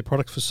I've used their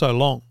products for so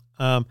long.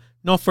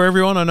 Not for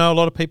everyone. I know a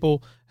lot of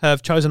people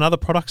have chosen other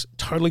products.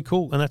 Totally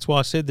cool. And that's why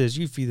I said there's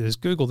Eufy, there's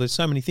Google, there's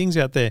so many things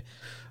out there.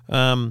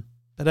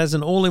 But as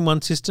an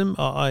all-in-one system,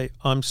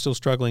 I'm still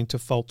struggling to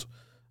fault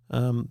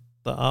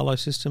the Arlo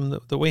system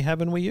that we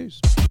have and we use.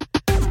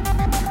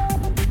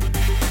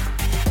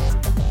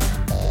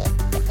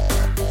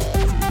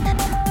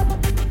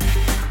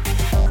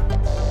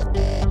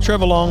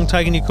 Trevor Long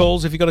taking your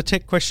calls. If you've got a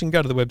tech question,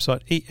 go to the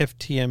website,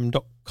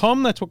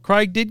 EFTM.com. That's what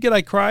Craig did.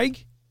 G'day,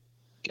 Craig.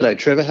 G'day,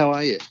 Trevor. How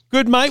are you?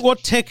 Good, mate.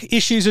 What tech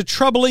issues are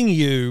troubling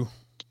you?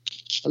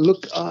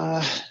 Look,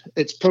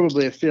 it's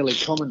probably a fairly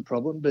common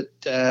problem, but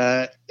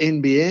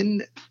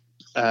NBN,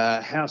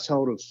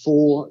 household of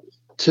 4,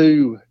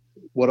 2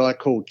 what I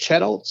call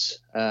chatolts.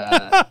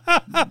 I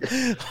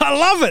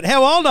love it.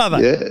 How old are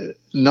they? Yeah,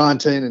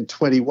 19 and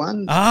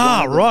 21.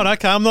 Right.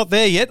 Okay, I'm not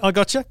there yet. I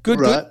got you. Good,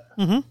 right.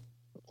 Good. Mm-hmm.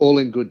 All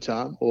in good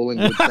time.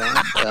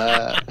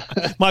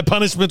 My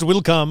punishment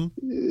will come.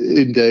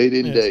 Indeed.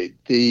 Yes.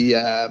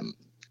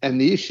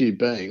 The issue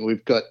being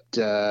we've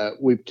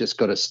just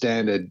got a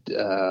standard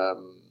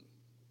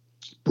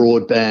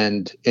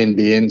broadband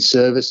NBN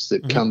service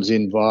that comes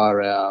in via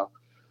our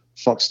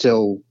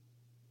Foxtel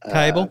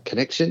cable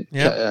connection,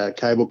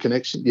 cable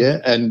connection. Yeah,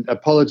 and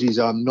apologies,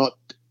 I'm not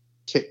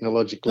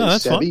technologically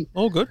savvy. Fine.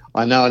 All good.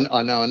 I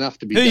know enough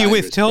to be. Who are you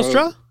with?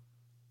 Telstra?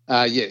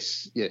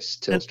 Yes,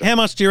 Telstra. And how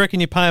much do you reckon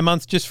you pay a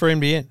month just for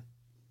NBN?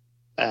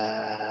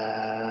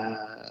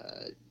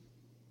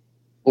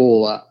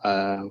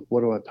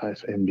 What do I pay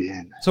for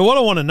NBN? So what I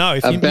want to know,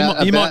 if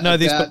you might know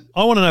this, but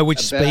I want to know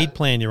which speed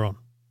plan you're on.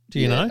 Do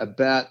you know?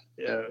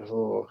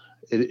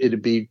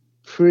 It'd be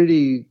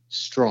pretty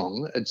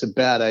strong. It's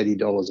about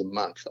 $80 a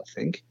month, I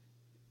think.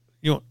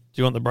 Do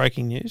you want the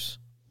breaking news?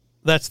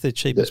 That's the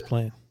cheapest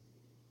plan.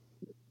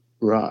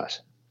 Right.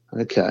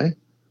 Okay.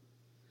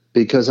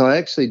 Because I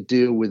actually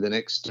deal with an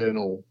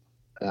external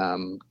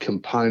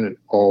component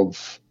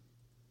of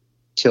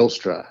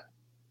Telstra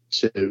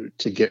to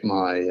get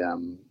my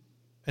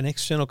an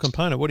external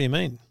component. What do you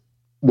mean?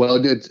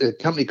 Well, it's a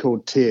company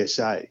called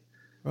TSA,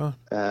 right?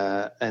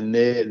 And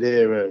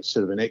they're a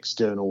sort of an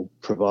external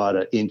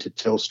provider into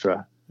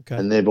Telstra, okay.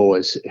 And they've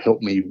always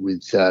helped me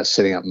with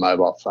setting up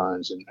mobile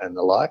phones and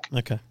the like.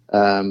 Okay.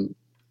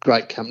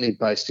 Great company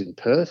based in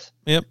Perth.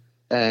 Yep.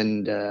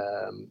 And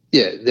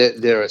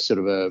they're a sort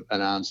of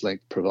an arm's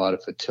length provider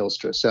for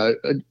Telstra. So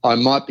I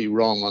might be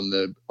wrong on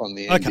the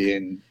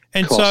NBN.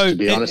 And cost, so, to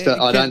be honest,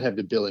 I don't have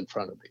the bill in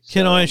front of me.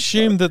 Can I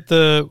assume that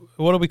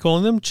what are we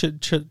calling them?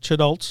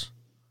 Chatolts?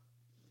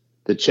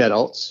 The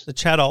chatolts. The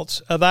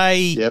chatolts. Are they?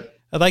 Yep.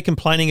 Are they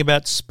complaining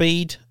about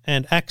speed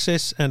and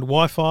access and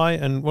Wi-Fi?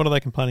 And what are they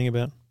complaining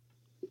about?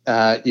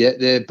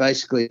 They're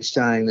basically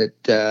saying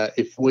that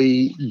if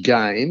we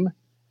game,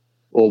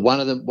 or one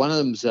of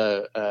them's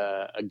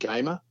a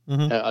gamer,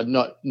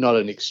 not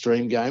an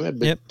extreme gamer,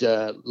 but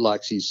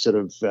likes his sort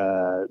of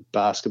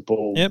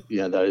basketball. Yep.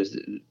 You know,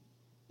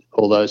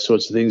 all those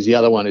sorts of things. The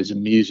other one is a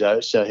muso,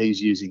 so he's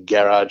using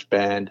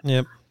GarageBand.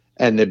 Yep.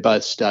 And they're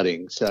both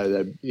studying,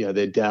 so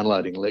they're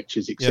downloading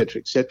lectures, etc.,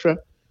 etc.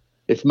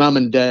 If mum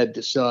and dad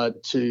decide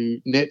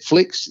to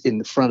Netflix in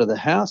the front of the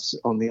house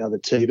on the other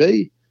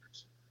TV,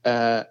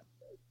 I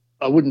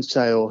wouldn't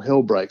say all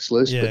hell breaks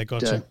loose. Yeah, but,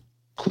 gotcha.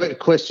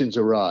 Questions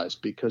arise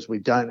because we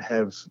don't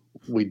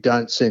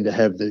seem to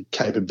have the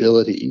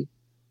capability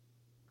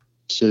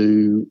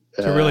to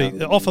really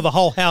offer the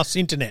whole house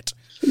internet.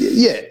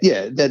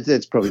 Yeah,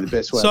 that's probably the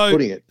best way of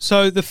putting it.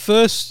 So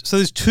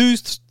there's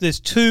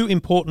two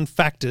important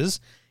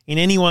factors in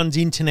anyone's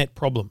internet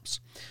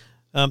problems.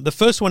 The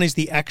first one is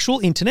the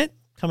actual internet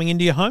coming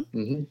into your home,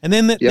 and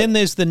then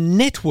there's the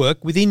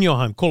network within your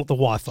home. Call it the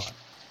Wi-Fi.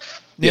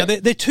 Now,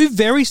 they're two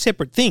very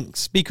separate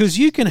things because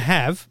you can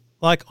have,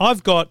 like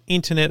I've got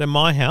internet in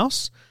my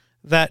house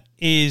that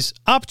is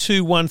up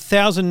to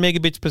 1,000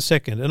 megabits per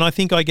second, and I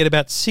think I get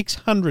about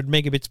 600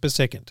 megabits per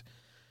second.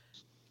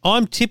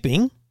 I'm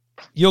tipping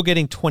you're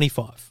getting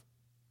 25.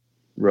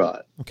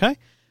 Right. Okay?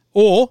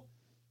 Or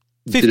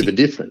 50. Bit of a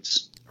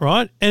difference.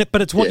 Right?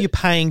 But it's what you're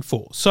paying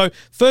for. So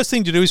first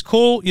thing to do is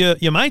call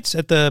your mates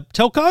at the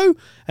telco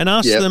and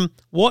ask them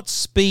what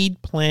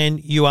speed plan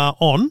you are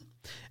on.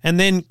 And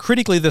then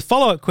critically, the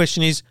follow-up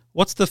question is,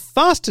 what's the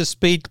fastest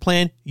speed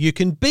plan you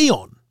can be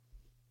on?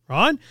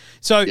 Right?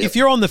 So if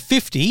you're on the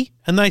 50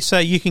 and they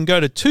say you can go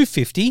to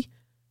 250,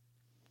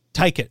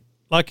 take it.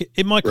 Like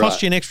it might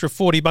cost you an extra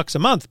 $40 a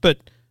month, but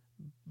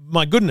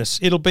my goodness,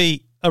 it'll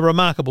be a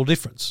remarkable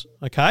difference,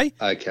 okay?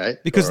 Okay.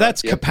 Because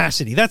that's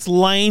capacity. That's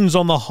lanes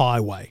on the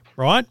highway,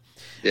 right?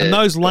 Yeah, and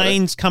those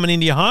lanes coming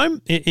into your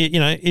home,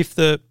 if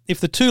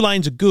the two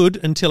lanes are good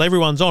until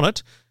everyone's on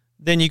it,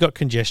 then you got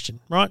congestion,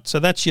 right? So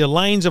that's your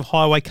lanes of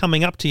highway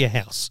coming up to your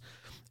house.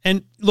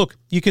 And look,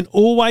 you can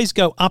always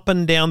go up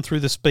and down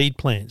through the speed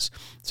plans.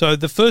 So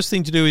the first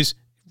thing to do is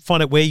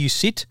find out where you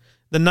sit.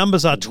 The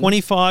numbers are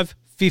 25,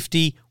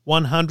 50,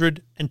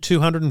 100, and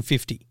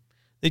 250.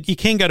 You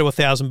can go to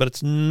 1,000, but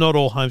it's not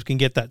all homes can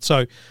get that.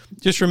 So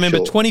just remember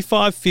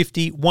 25,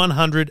 50,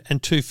 100,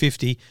 and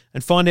 250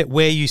 and find out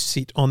where you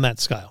sit on that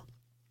scale.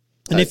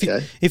 And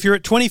if you're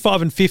at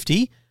 25 and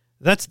 50,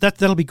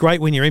 that'll be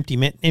great when you're empty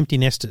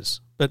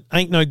nesters, but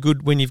ain't no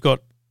good when you've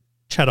got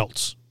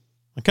chadults.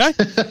 Okay?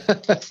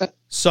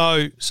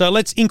 So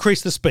let's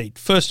increase the speed,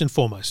 first and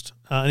foremost.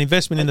 An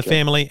investment in the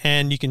family,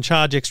 and you can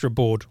charge extra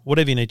board,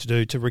 whatever you need to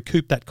do to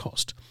recoup that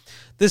cost.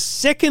 The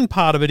second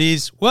part of it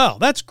is, well,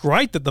 that's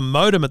great that the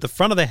modem at the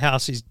front of the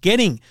house is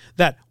getting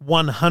that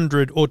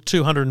 100 or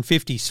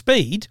 250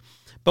 speed,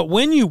 but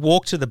when you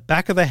walk to the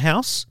back of the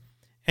house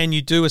and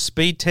you do a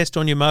speed test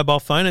on your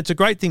mobile phone, it's a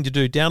great thing to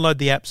do. Download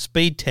the app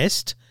Speed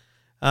Test.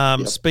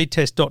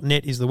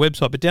 Speedtest.net is the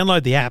website, but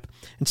download the app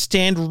and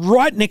stand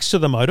right next to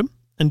the modem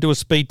and do a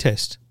speed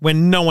test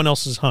when no one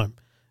else is home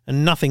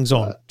and nothing's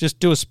on. Just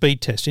do a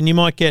speed test and you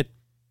might get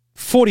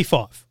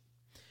 45.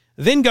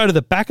 Then go to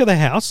the back of the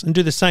house and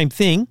do the same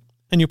thing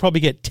and you'll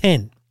probably get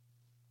 10.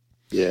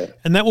 Yeah.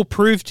 And that will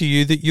prove to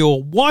you that your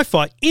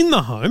Wi-Fi in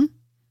the home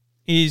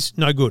is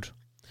no good.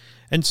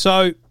 And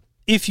so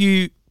if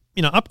you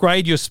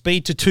upgrade your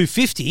speed to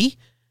 250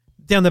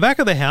 down the back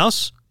of the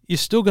house, you're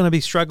still going to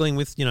be struggling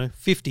with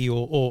 50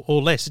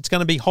 or less. It's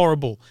going to be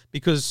horrible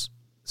because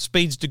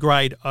speeds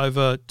degrade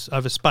over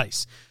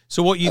space.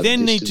 So what you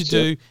then need to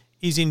do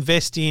is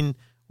invest in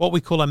what we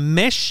call a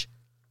mesh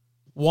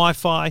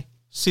Wi-Fi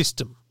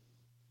system.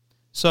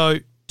 So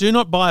do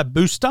not buy a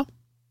booster.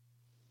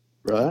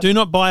 Right. Do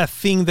not buy a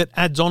thing that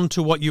adds on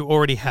to what you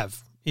already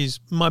have is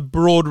my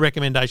broad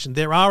recommendation.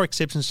 There are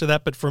exceptions to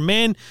that, but for a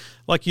man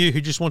like you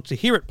who just wants to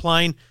hear it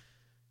plain,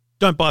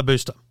 don't buy a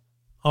booster.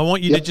 I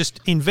want you to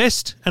just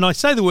invest, and I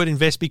say the word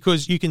invest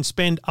because you can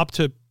spend up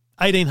to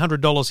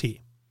 $1,800 here.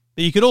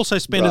 But you could also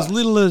spend as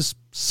little as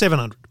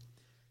 $700.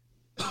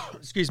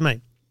 Excuse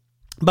me.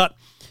 But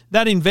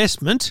that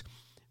investment,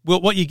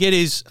 well, what you get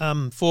is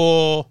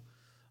for,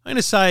 I'm going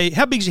to say,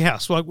 how big's your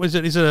house? Like, is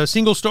it a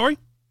single story?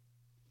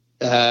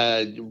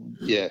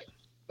 Yeah,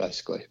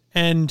 basically.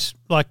 And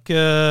like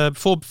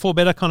four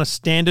better kind of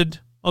standard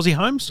Aussie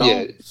home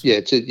style? Yeah,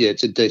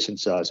 it's a decent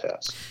size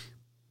house.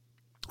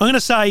 I'm going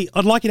to say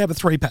I'd like you to have a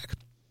 3-pack.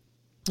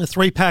 A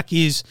 3-pack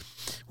is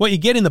what you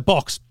get in the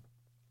box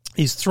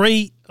is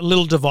 3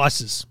 little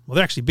devices. Well,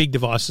 they're actually big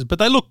devices, but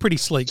they look pretty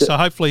sleek, so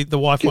hopefully the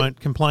wife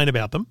won't complain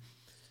about them.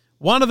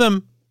 One of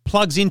them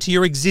plugs into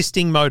your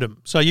existing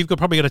modem. So you've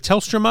probably got a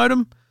Telstra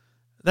modem.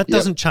 That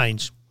doesn't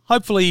change.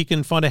 Hopefully you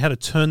can find out how to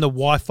turn the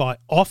Wi-Fi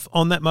off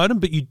on that modem,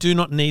 but you do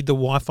not need the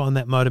Wi-Fi on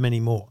that modem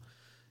anymore.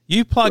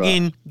 You plug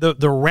in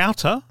the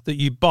router that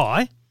you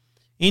buy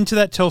into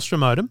that Telstra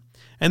modem,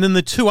 and then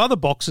the 2 other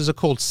boxes are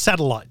called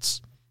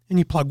satellites. And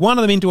you plug one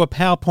of them into a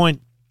PowerPoint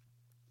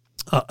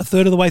a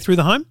third of the way through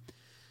the home,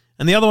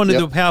 and the other one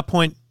into a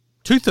PowerPoint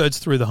 2/3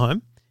 through the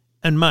home.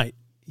 And, mate,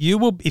 you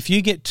will, if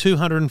you get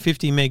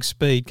 250 meg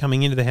speed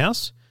coming into the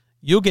house,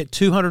 you'll get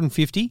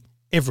 250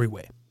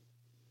 everywhere.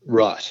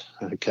 Right,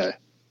 okay.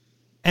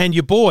 And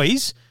your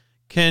boys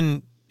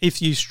can,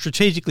 if you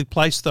strategically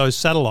place those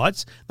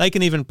satellites, they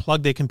can even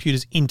plug their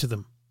computers into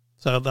them.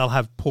 So they'll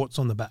have ports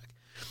on the back.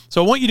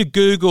 So I want you to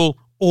Google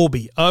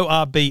Orbi,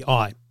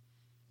 O-R-B-I.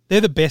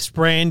 They're the best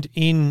brand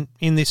in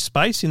this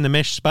space, in the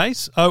mesh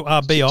space,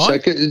 O-R-B-I.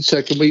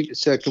 So can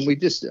we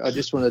just, I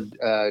just want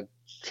to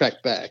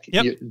track back.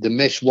 Yep. The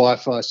mesh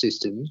Wi-Fi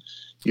system,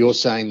 you're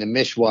saying the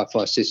mesh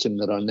Wi-Fi system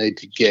that I need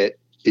to get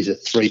is a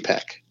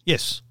 3-pack?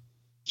 Yes.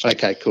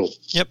 Okay, cool.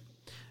 Yep.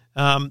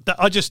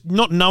 I just,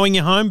 not knowing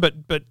your home,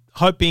 but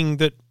hoping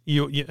that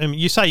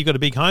you say you've got a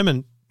big home,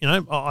 and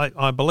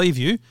I believe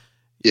you.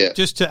 Yeah.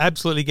 Just to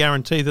absolutely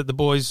guarantee that the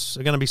boys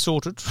are going to be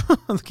sorted,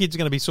 the kids are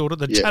going to be sorted,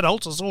 the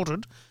adults are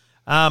sorted.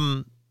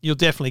 You'll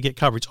definitely get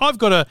coverage. I've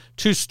got a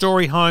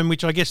 2-story home,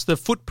 which I guess the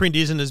footprint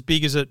isn't as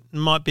big as it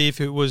might be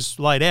if it was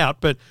laid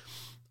out, but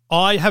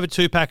I have a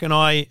 2-pack and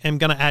I am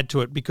going to add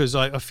to it because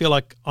I feel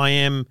like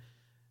I've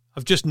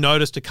just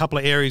noticed a couple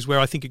of areas where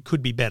I think it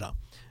could be better.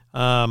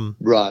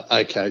 Right.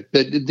 Okay.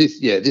 But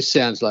this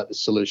sounds like the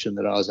solution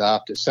that I was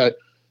after. So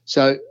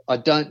I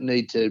don't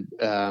need to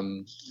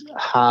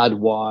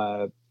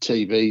hardwire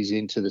TVs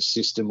into the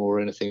system or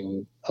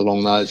anything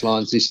along those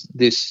lines.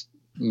 This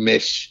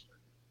mesh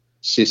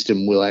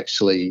system will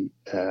actually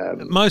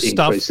increase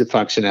the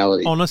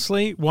functionality.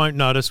 Honestly, won't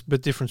notice the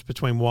difference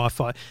between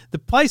Wi-Fi.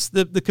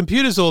 The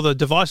computers or the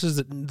devices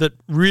that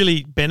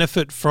really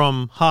benefit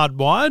from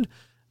hardwired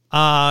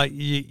are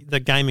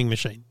the gaming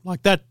machine.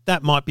 Like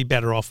that might be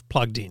better off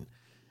plugged in.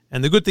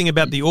 And the good thing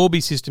about the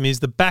Orbi system is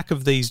the back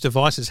of these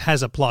devices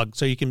has a plug,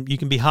 so you can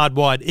be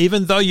hardwired.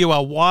 Even though you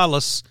are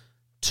wireless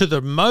to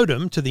the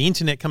modem, to the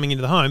internet coming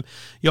into the home,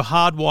 you're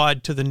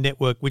hardwired to the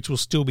network, which will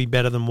still be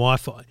better than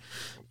Wi-Fi.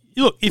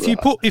 Look, if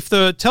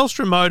the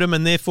Telstra modem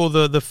and therefore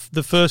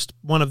the first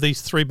one of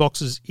these 3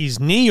 boxes is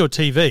near your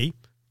TV,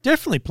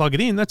 definitely plug it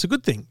in. That's a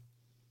good thing.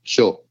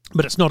 Sure.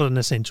 But it's not an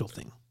essential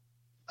thing.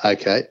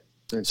 Okay.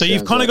 So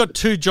you've kind of got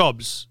 2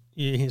 jobs.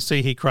 You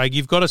see here, Craig.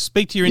 You've got to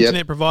speak to your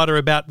internet provider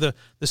about the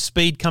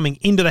speed coming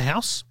into the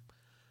house.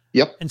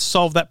 Yep. And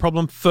solve that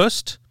problem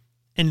first.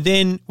 And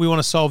then we want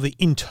to solve the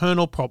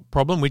internal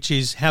problem, which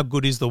is how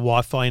good is the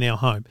Wi-Fi in our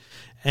home.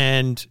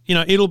 And,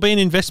 it'll be an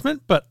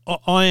investment, but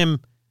I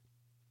am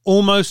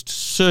almost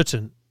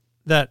certain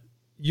that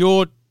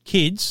your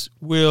kids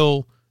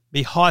will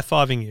be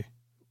high-fiving you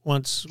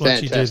once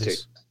you do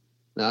this.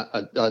 No,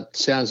 it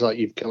sounds like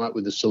you've come up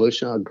with a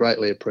solution. I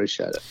greatly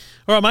appreciate it.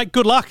 All right, mate.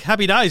 Good luck.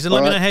 Happy days. And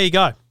let me know how you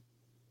go.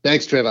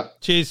 Thanks, Trevor.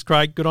 Cheers,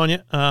 Craig. Good on you.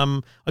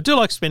 I do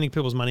like spending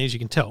people's money, as you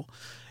can tell.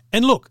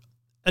 And look,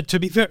 to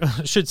be fair,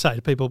 I should say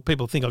to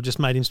people think I've just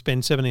made him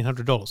spend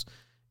 $1,700.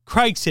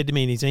 Craig said to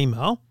me in his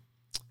email,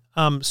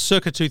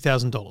 circa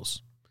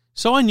 $2,000.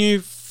 So I knew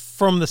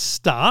from the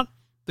start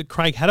that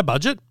Craig had a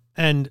budget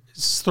and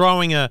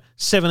throwing a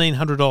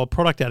 $1,700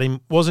 product at him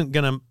wasn't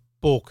going to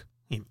balk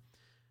him,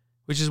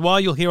 which is why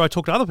you'll hear I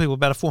talk to other people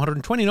about a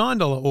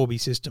 $429 Orbi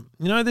system.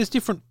 There's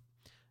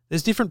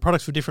different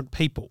products for different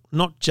people,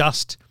 not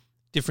just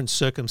different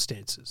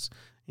circumstances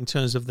in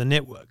terms of the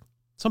network.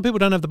 Some people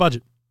don't have the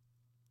budget.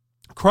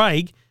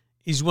 Craig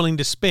is willing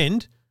to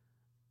spend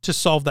to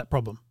solve that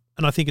problem,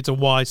 and I think it's a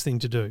wise thing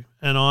to do,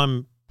 and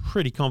I'm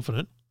pretty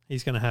confident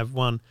he's going to have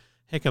one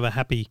heck of a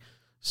happy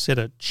set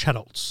of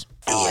chatults.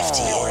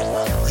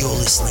 EFTM. You're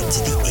listening to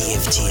the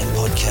EFTM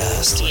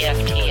podcast.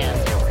 EFTM.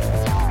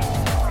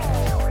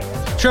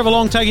 Trevor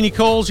Long taking your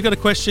calls. You got a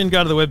question,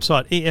 go to the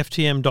website,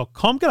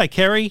 EFTM.com. G'day,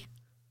 Kerry.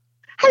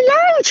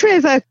 Hello,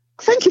 Trevor.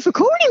 Thank you for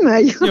calling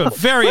me. You're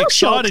very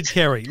excited, shocked.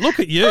 Kerry. Look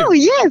at you. Oh,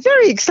 yeah,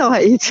 very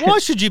excited. Why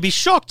should you be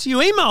shocked? You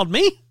emailed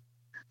me.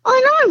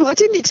 I know. I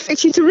didn't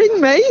expect you to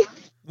ring me.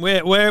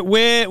 Where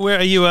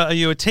are you? Are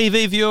you a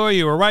TV viewer? Are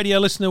you a radio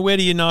listener? Where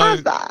do you know?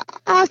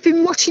 I've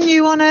been watching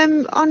you on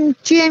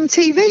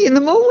GMTV in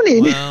the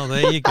morning. Well,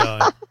 there you go.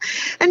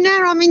 And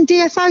now I'm in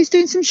DFO's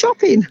doing some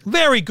shopping.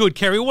 Very good,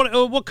 Kerry.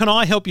 What can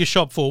I help you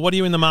shop for? What are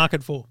you in the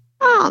market for?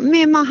 Oh,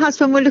 me and my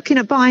husband were looking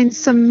at buying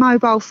some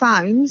mobile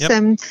phones.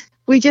 Yep.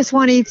 We just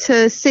wanted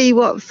to see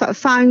what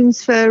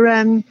phones for.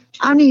 We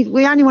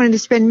only wanted to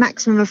spend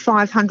maximum of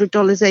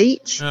 $500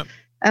 each. Yep.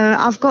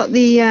 I've got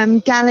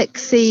the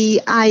Galaxy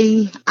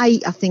A8,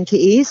 I think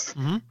it is.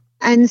 Mm-hmm.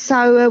 And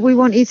so we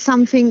wanted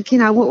something,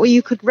 what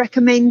you could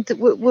recommend that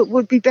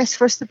would be best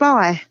for us to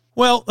buy.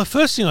 Well, the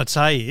first thing I'd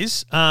say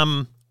is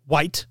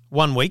wait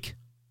 1 week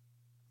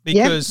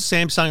because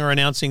Samsung are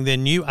announcing their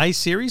new A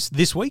series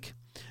this week.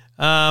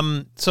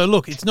 So,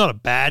 look, it's not a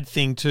bad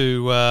thing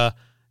to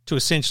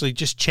essentially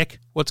just check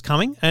what's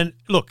coming. And,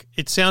 look,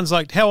 it sounds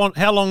like how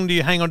long do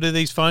you hang on to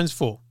these phones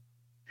for?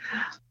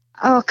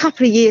 Oh, a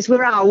couple of years.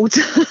 We're old.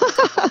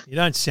 You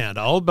don't sound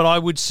old, but I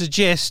would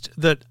suggest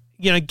that,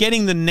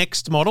 getting the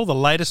next model, the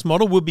latest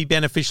model, would be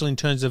beneficial in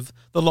terms of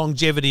the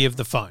longevity of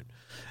the phone.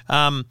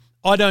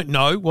 I don't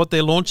know what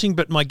they're launching,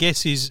 but my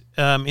guess is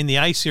in the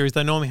A series,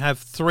 they normally have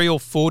 3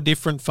 or 4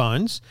 different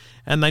phones,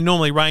 and they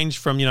normally range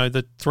from,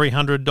 the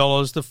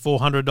 $300, the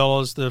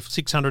 $400, the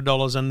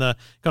 $600, and the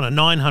kind of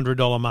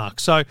 $900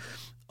 mark. So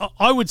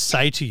I would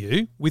say to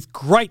you with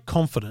great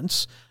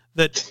confidence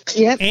that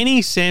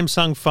any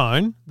Samsung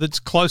phone that's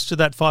close to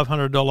that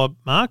 $500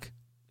 mark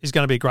is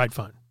going to be a great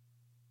phone.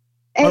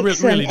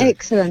 Excellent,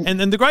 excellent.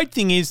 And the great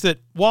thing is that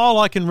while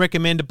I can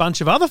recommend a bunch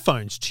of other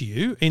phones to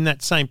you in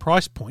that same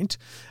price point,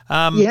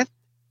 you're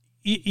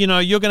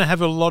going to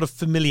have a lot of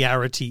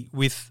familiarity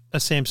with a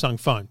Samsung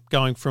phone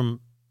going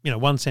from,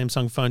 one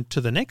Samsung phone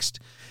to the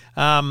next.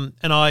 And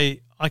I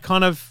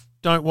kind of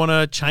don't want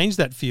to change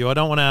that for you. I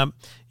don't want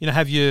to,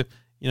 have you,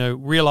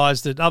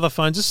 realize that other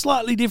phones are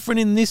slightly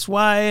different in this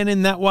way and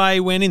in that way,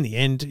 when in the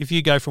end, if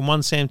you go from one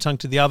Samsung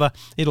to the other,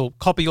 it'll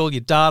copy all your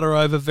data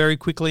over very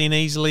quickly and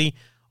easily,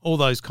 all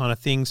those kind of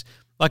things.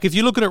 Like if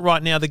you look at it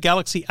right now, the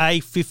Galaxy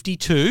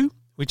A52,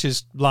 which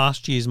is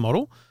last year's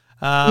model,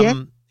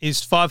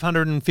 is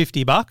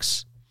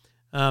 $550.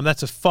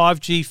 That's a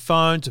 5G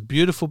phone. It's a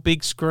beautiful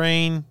big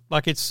screen.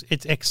 Like it's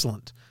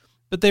excellent.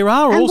 But there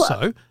are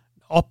also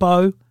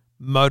Oppo,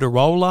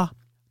 Motorola,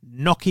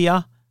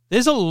 Nokia.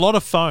 There's a lot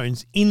of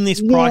phones in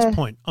this price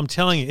point. I'm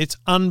telling you, it's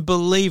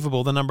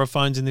unbelievable the number of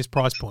phones in this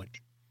price point.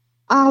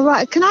 Oh,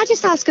 right. Can I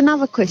just ask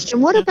another question?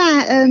 What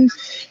about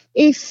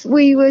if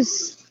we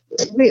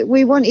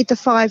wanted the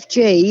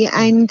 5G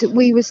and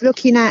we was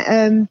looking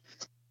at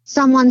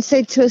someone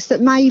said to us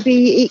that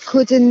maybe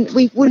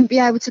we wouldn't be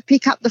able to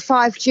pick up the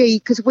 5G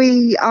because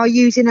we are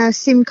using a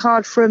SIM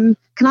card from,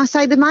 can I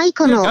say the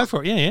make or not? Go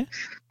for it, yeah.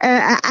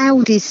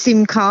 Audi's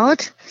SIM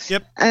card.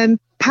 Yep.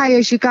 Pay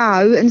as you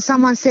go, and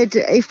someone said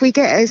if we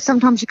get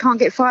sometimes you can't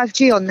get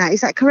 5G on that.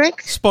 Is that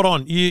correct? Spot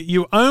on.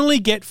 You only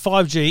get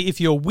 5G if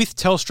you're with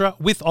Telstra,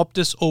 with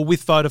Optus, or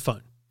with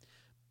Vodafone.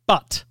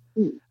 But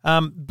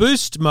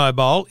Boost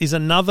Mobile is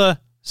another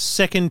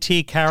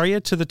second-tier carrier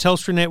to the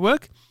Telstra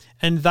network,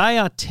 and they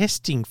are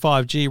testing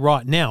 5G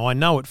right now. I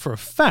know it for a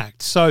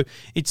fact. So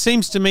it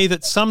seems to me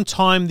that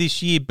sometime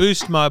this year,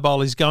 Boost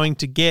Mobile is going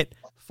to get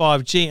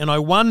 5G, and I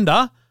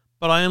wonder,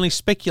 but I only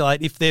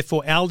speculate if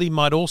therefore Aldi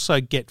might also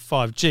get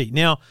 5G.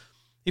 Now,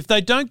 if they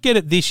don't get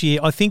it this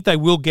year, I think they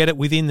will get it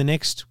within the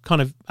next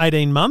kind of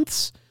 18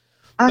 months.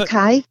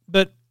 Okay.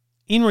 But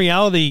in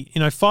reality,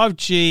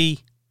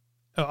 5G,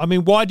 I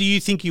mean, why do you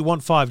think you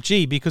want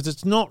 5G? Because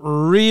it's not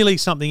really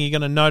something you're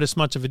going to notice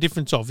much of a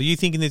difference of. Are you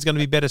thinking there's going to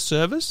be better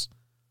service?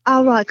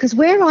 Oh, right, because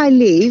where I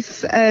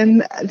live,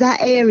 that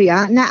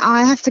area, now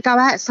I have to go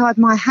outside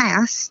my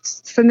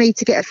house for me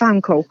to get a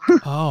phone call.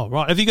 Oh,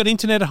 right. Have you got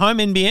internet at home,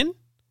 NBN?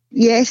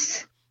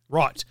 Yes.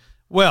 Right.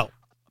 Well,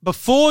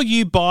 before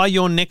you buy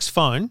your next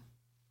phone.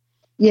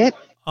 Yep.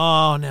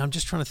 Oh, now I'm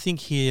just trying to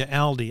think here.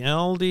 Aldi.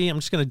 I'm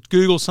just going to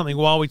Google something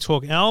while we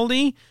talk.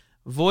 Aldi,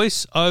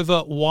 voice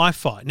over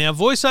Wi-Fi. Now,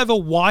 voice over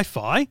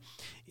Wi-Fi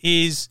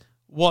is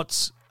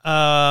what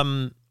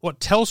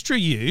Telstra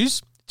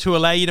use to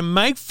allow you to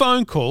make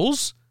phone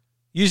calls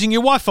using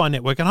your Wi-Fi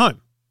network at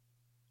home.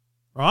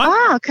 Right?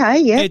 Ah, okay,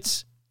 yeah.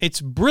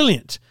 It's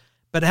brilliant,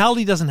 but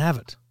Aldi doesn't have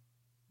it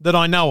that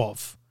I know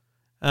of.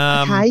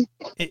 Okay.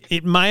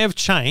 It may have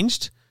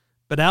changed,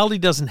 but Aldi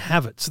doesn't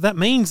have it. So that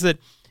means that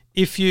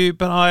let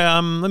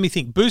me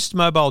think. Boost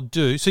Mobile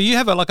do. So you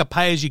have a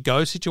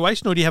pay-as-you-go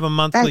situation, or do you have a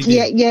monthly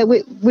deal? Yeah.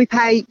 We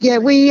pay. Yeah,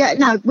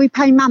 we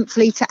pay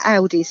monthly to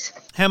Aldi's.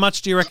 How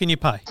much do you reckon you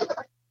pay?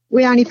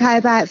 We only pay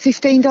about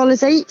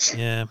 $15 each.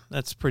 Yeah,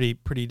 that's pretty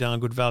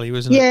darn good value,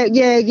 isn't it?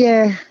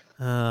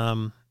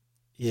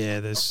 Yeah.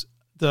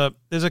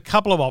 There's a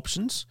couple of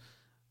options.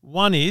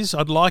 One is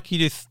I'd like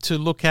you to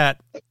look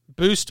at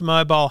Boost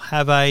Mobile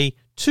have a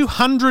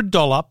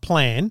 $200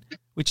 plan,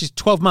 which is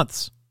 12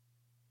 months.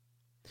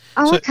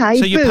 Oh, okay.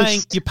 So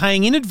you're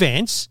paying in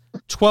advance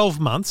 12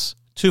 months,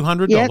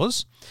 $200. Yep.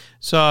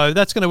 So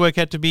that's going to work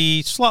out to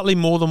be slightly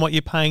more than what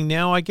you're paying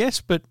now, I guess,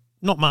 but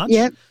not much.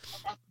 Yep.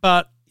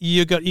 But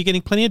you're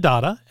getting plenty of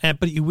data,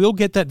 but you will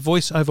get that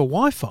voice over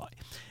Wi-Fi.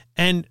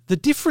 And the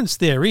difference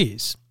there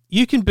is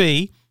you can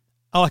be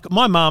like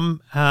my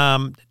mum.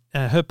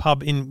 Her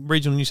pub in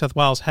regional New South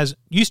Wales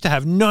used to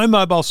have no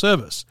mobile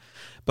service,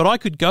 but I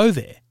could go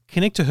there,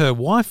 connect to her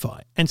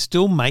Wi-Fi, and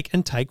still make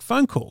and take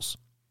phone calls,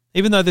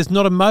 even though there's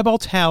not a mobile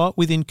tower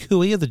within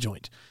cooey of the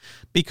joint,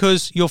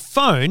 because your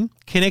phone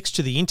connects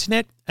to the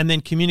internet and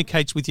then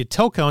communicates with your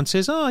telco and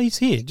says, "Oh, he's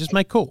here, just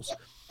make calls."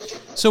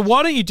 So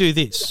why don't you do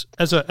this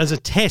as a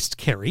test,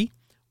 Kerry?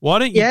 Why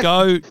don't you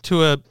go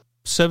to a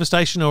service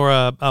station or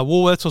a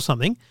Woolworths or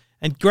something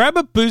and grab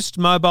a Boost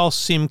Mobile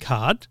SIM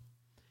card?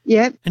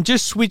 Yep. And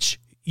just switch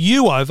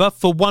you over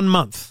for 1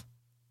 month.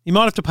 You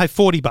might have to pay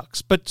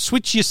 $40, but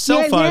switch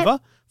yourself over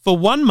for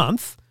 1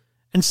 month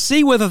and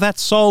see whether that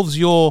solves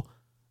your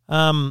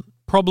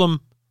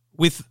problem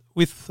with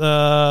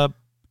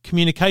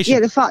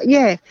communication.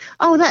 Yeah.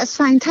 Oh, that's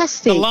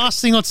fantastic. The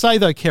last thing I'd say,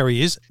 though,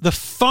 Kerry, is the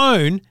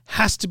phone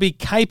has to be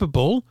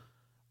capable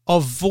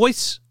of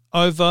voice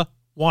over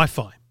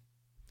Wi-Fi.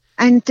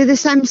 And do the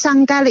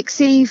Samsung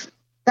Galaxy,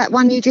 that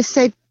one you just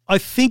said? I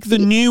think the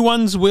new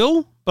ones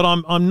will, but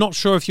I'm not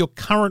sure if your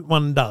current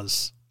one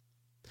does.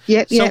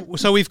 Yep.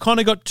 So we've kind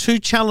of got two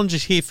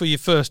challenges here for you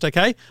first,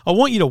 okay? I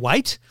want you to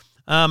wait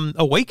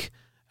a week,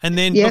 and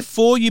then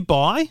before you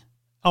buy,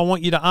 I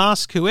want you to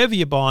ask whoever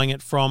you're buying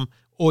it from,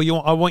 or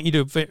I want you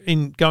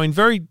to go in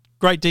very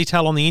great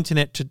detail on the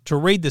internet to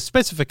read the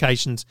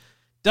specifications.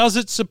 Does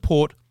it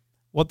support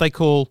what they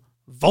call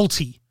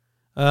VoLTE?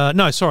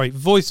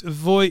 Voice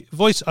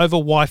over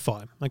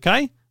Wi-Fi,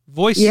 okay?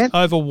 Voice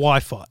over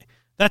Wi-Fi.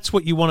 That's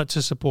what you want it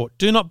to support.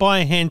 Do not buy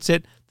a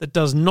handset that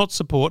does not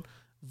support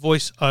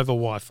voice over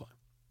Wi-Fi.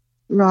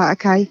 Right,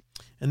 okay.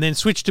 And then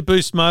switch to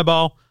Boost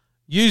Mobile,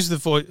 use the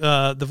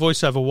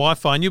voice over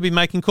Wi-Fi, and you'll be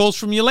making calls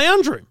from your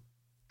lounge room.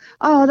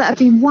 Oh, that would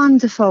be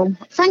wonderful.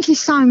 Thank you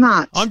so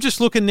much. I'm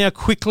just looking now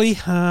quickly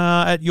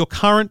at your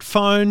current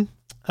phone,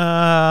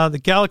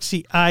 the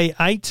Galaxy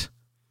A8,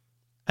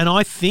 and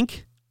I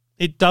think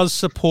it does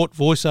support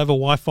voice over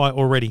Wi-Fi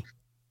already.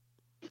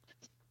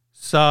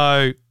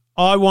 So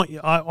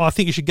I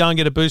think you should go and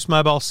get a Boost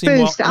Mobile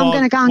SIM. I'm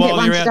going to go and get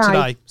one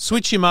today.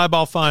 Switch your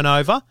mobile phone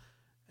over,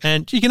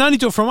 and you can only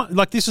do it from,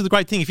 this is the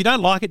great thing. If you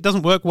don't like it,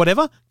 doesn't work,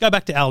 whatever, go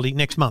back to Aldi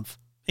next month.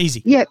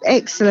 Easy. Yep,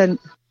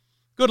 excellent.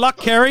 Good luck,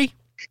 Kerry.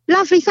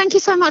 Lovely. Thank you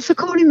so much for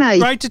calling me.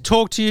 Great to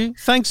talk to you.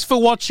 Thanks for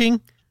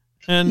watching.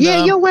 And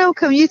yeah, you're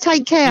welcome. You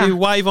take care. You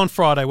wave on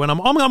Friday when I'm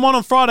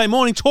on Friday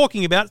morning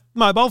talking about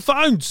mobile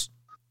phones.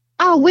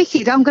 Oh,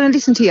 wicked. I'm going to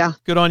listen to you.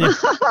 Good on you.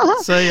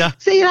 See ya.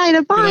 See you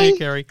later. Bye. Good on you,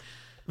 Kerry.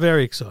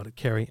 Very excited,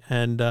 Kerry.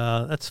 And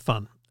that's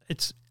fun.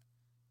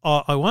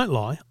 I won't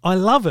lie. I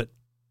love it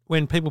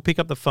when people pick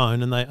up the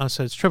phone and I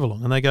say it's Trevor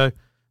Long and they go,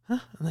 huh?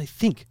 And they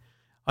think.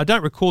 I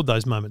don't record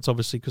those moments,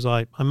 obviously, because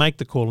I make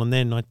the call and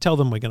then I tell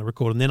them we're going to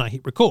record and then I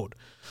hit record.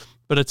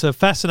 But it's a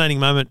fascinating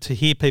moment to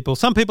hear people.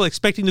 Some people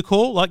expecting to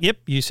call, like, yep,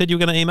 you said you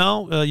were going to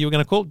email, you were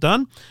going to call,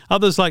 done.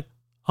 Others like,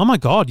 oh, my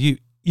God,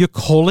 you're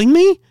calling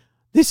me?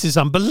 This is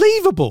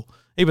unbelievable,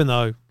 even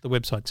though the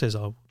website says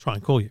I'll try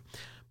and call you.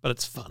 But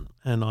it's fun,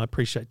 and I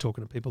appreciate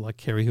talking to people like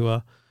Kerry who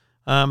are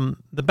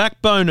the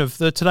backbone of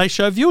the Today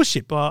Show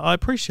viewership. I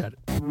appreciate it.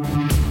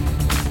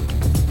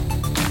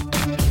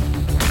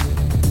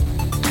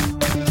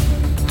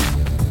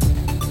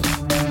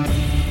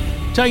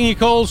 Taking your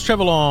calls,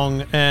 Trevor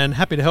Long, and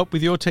happy to help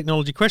with your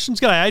technology questions.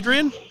 G'day,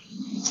 Adrian.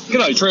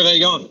 G'day, Trevor. How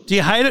you going? Do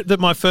you hate it that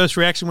my first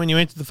reaction when you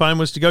entered the phone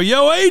was to go,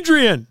 yo,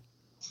 Adrian?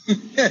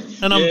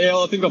 And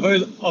I think I've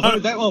heard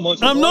that one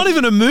once. I'm not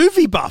even a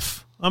movie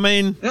buff. I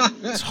mean,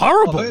 it's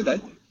horrible. I've heard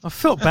that. I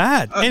felt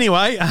bad.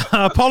 Anyway,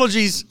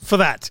 apologies for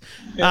that.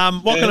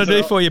 What can I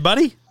do for you,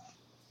 buddy?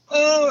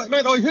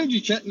 Mate, I heard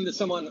you chatting to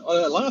someone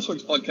last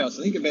week's podcast.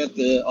 I think it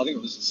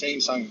was the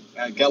Samsung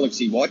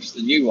Galaxy Watch,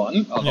 the new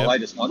one, the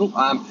latest model.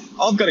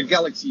 I've got a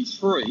Galaxy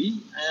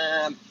 3,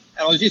 and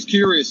I was just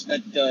curious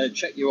at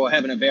chat you were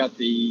having about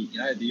the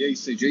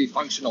ECG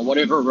function or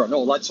whatever and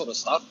all that sort of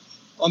stuff.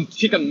 I'm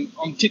ticking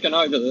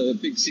over the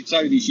big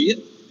 6.0 this year,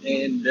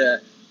 and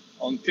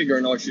I'm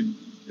figuring I should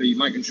be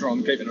making sure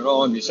I'm keeping an eye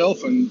on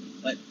myself. And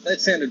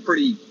that sounded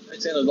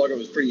like it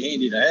was pretty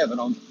handy to have.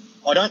 And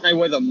I don't know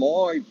whether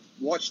my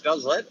watch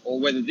does that or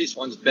whether this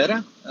one's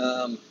better.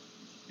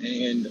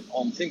 And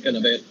I'm thinking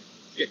about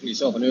getting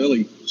myself an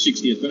early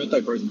 60th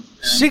birthday present.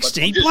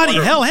 60? Bloody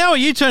hell! How are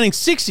you turning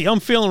 60? I'm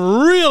feeling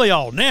really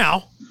old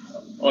now.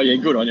 Oh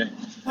yeah, good on you.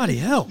 Bloody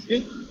hell! Yeah.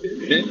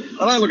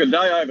 I don't look a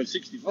day over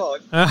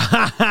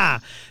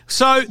 65.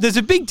 So there's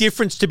a big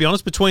difference, to be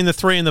honest, between the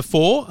 3 and the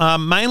 4,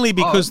 mainly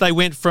because they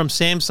went from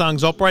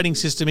Samsung's operating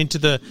system into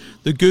the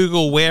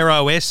Google Wear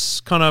OS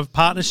kind of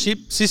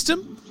partnership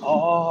system.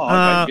 Oh,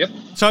 okay, yep.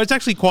 So it's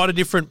actually quite a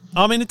different.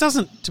 I mean, it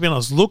doesn't, to be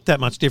honest, look that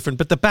much different,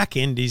 but the back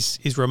end is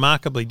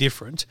remarkably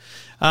different.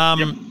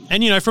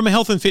 And from a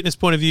health and fitness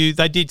point of view,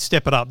 they did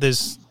step it up.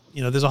 There's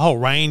a whole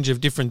range of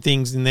different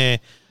things in there.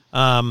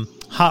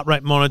 Heart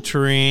rate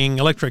monitoring,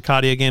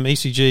 electrocardiogram,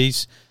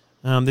 ECGs.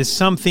 There's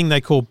something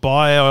they call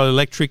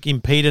bioelectric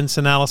impedance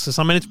analysis.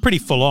 I mean, it's pretty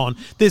full on.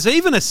 There's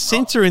even a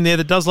sensor in there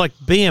that does like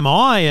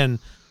BMI and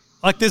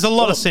there's a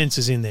lot of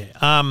sensors in there.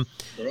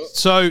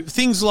 So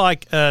things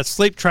like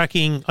sleep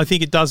tracking, I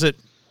think it does it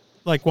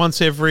like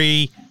once a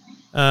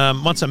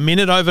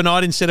minute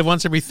overnight instead of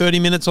once every 30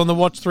 minutes on the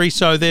Watch 3.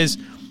 So there's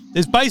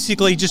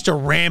basically just a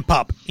ramp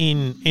up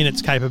in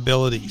its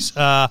capabilities.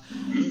 I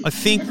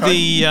think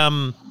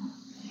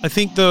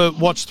the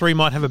Watch 3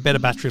 might have a better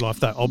battery life,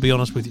 though. I'll be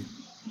honest with you.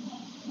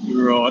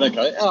 Right.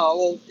 Okay. Oh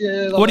well.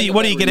 Yeah.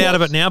 What do you get out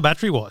of it now,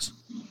 battery wise?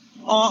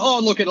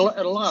 Look, it'll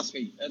last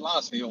me. It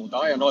lasts me all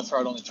day, and I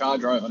throw it on the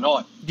charger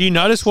overnight. Do you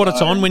notice what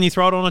it's on when you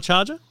throw it on a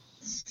charger?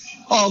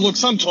 Oh, look.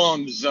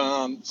 Sometimes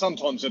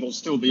it'll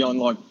still be on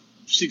like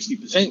 60%,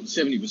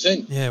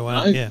 70%. Yeah.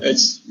 Wow. You know?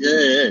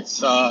 Yeah.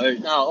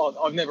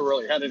 I've never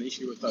really had an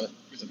issue with the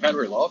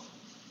battery life.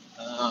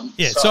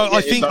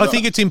 I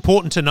think it's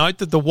important to note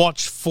that the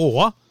Watch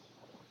 4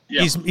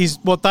 is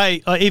what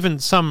they even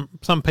some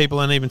people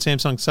and even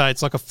Samsung say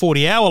it's like a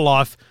 40-hour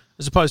life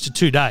as opposed to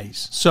 2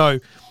 days. So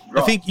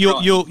I think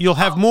you'll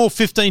have more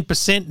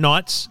 15%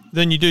 nights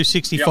than you do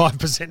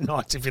 65%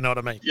 nights, if you know what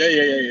I mean.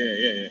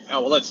 Yeah.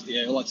 Oh well, that's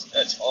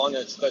fine.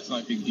 That's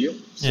no big deal.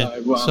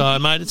 So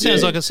mate, it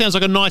sounds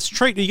like a nice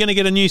treat. Are you going to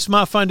get a new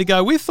smartphone to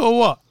go with, or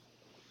what?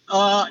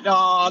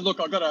 No, look,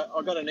 I got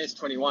an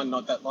S21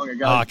 not that long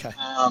ago. Oh, okay.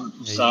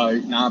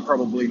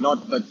 Probably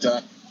not. But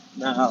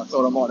I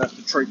thought I might have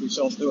to treat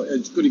myself to it.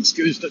 It's a good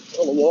excuse to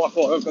tell the wife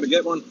I've got to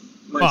get one.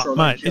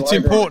 Mate, it's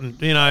important.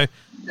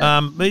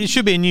 It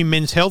should be a new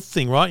men's health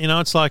thing, right?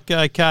 It's like,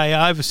 okay,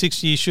 over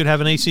 60, you should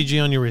have an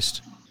ECG on your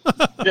wrist.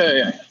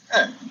 Yeah.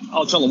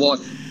 I'll tell the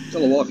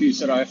wife you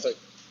said I have to.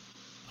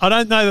 I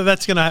don't know that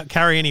that's going to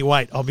carry any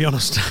weight, I'll be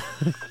honest.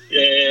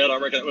 Yeah, I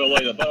don't reckon it will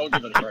either, but I'll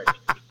give it a break.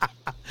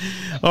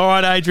 All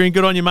right, Adrian,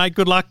 good on you, mate.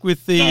 Good luck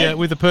with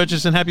the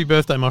purchase and happy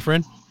birthday, my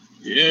friend.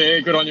 Yeah,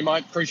 good on you,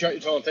 mate.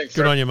 Appreciate your time. Thanks.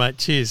 Good on you, mate.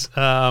 Cheers.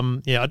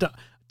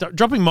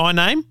 Dropping my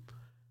name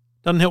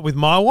doesn't help with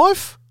my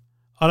wife.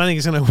 I don't think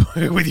it's going to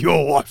work with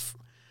your wife.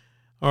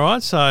 All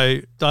right, so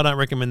I don't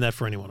recommend that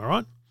for anyone, all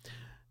right?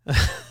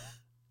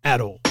 At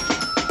all.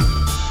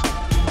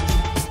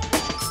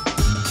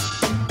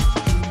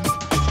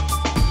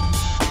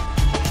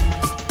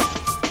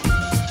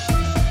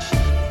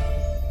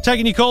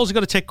 Taking your calls, you've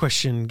got a tech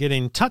question. Get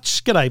in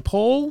touch. G'day,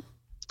 Paul.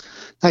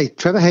 Hey,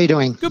 Trevor, how you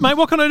doing? Good, mate.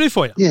 What can I do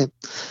for you? Yeah.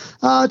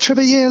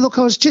 Trevor, look,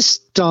 I was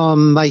just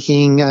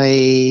making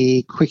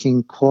a quick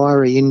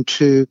inquiry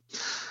into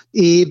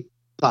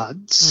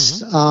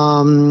earbuds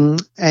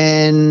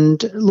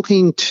and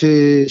looking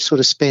to sort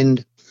of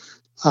spend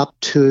up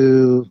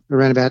to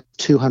around about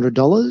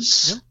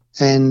 $200. Yep.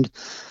 And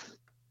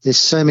there's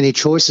so many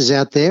choices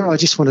out there. I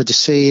just wanted to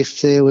see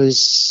if there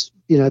was,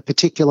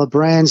 particular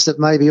brands that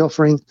may be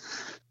offering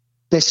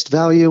best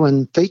value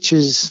and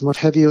features, what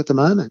have you, at the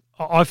moment.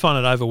 I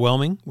find it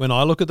overwhelming when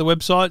I look at the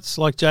websites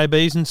like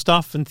JB's and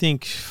stuff and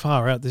think,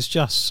 far out, there's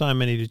just so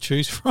many to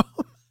choose from.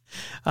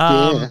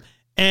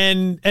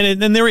 And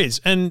there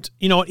is. And,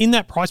 in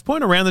that price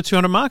point around the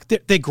 200 mark,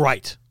 they're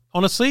great.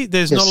 Honestly,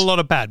 there's not a lot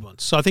of bad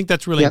ones. So I think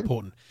that's really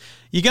important.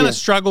 You're going to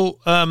struggle,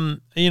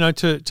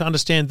 to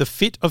understand the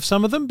fit of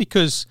some of them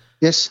because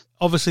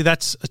obviously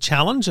that's a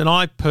challenge. And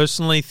I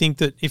personally think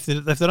that if they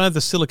don't have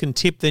the silicon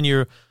tip, then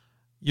you're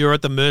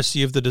at the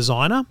mercy of the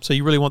designer. So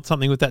you really want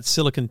something with that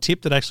silicon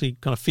tip that actually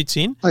kind of fits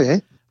in. Oh, yeah.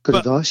 Good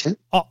advice, yeah.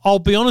 I'll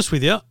be honest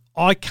with you.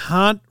 I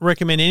can't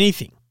recommend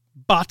anything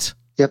but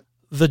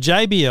the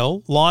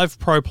JBL Live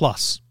Pro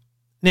Plus.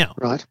 Now,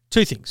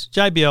 two things.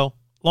 JBL,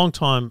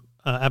 long-time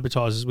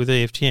advertisers with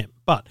EFTM.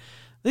 But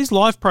these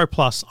Live Pro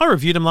Plus, I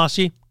reviewed them last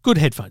year. Good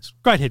headphones.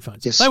 Great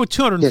headphones. Yes. They were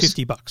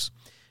 $250.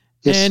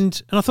 Yes.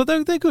 And I thought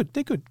they're good.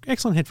 They're good.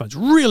 Excellent headphones.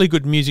 Really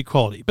good music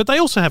quality. But they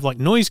also have like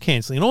noise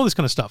cancelling and all this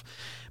kind of stuff.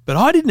 But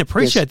I didn't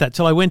appreciate that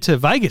till I went to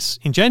Vegas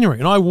in January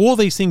and I wore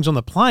these things on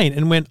the plane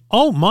and went,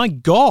 oh my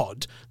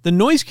God, the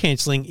noise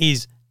cancelling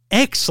is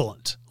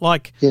excellent.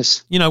 Like,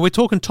 we're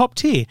talking top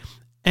tier.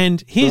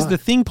 And here's the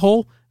thing,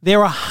 Paul,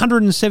 they're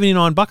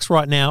 $179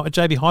 right now at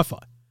JB Hi-Fi.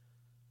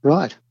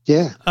 Right,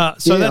 yeah.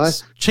 So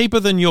that's cheaper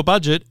than your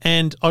budget.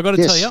 And I got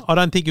to tell you, I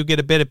don't think you'll get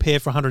a better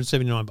pair for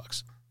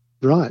 $179.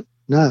 Right.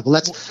 No,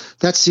 well,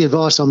 that's the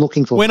advice I'm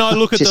looking for. When I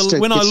look at the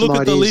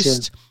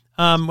list,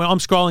 when I'm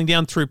scrolling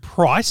down through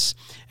price,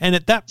 and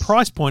at that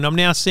price point, I'm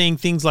now seeing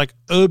things like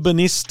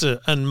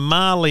Urbanista and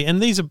Marley,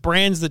 and these are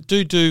brands that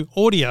do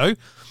audio,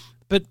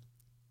 but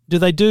do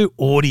they do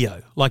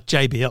audio like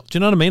JBL? Do you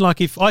know what I mean? Like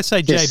if I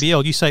say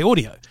JBL, you say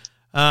audio.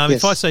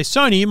 If I say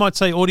Sony, you might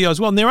say audio as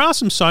well. And there are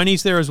some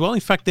Sonys there as well. In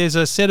fact, there's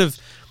a set of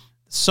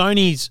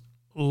Sony's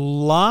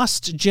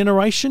last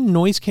generation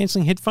noise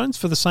cancelling headphones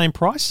for the same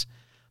price.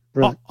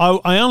 Right.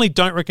 I only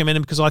don't recommend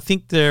them because I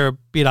think they're a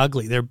bit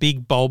ugly. They're a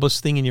big bulbous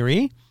thing in your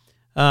ear.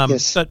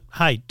 But,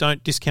 hey,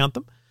 don't discount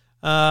them.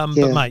 But,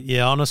 mate,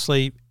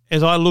 honestly,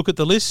 as I look at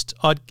the list,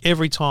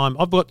 every time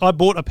I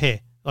bought a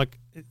pair. Like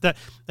that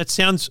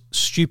sounds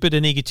stupid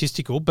and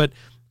egotistical, but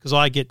because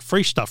I get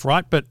free stuff,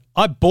 right? But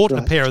I bought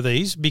a pair of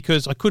these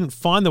because I couldn't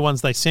find the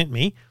ones they sent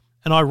me,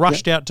 and I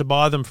rushed out to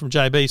buy them from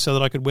JB so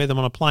that I could wear them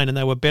on a plane, and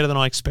they were better than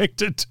I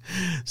expected.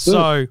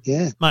 So,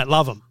 mate,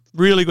 love them.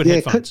 Really good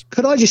headphones.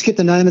 Could I just get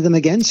the name of them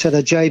again? So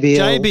the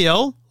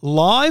JBL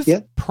Live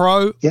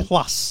Pro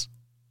Plus.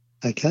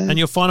 Okay. And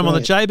you'll find them on the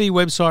JB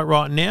website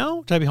right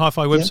now, JB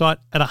Hi-Fi website,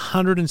 at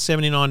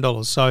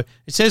 $179. So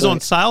it says on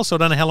sale, so I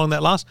don't know how long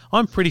that lasts.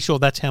 I'm pretty sure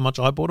that's how much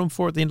I bought them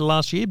for at the end of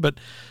last year, but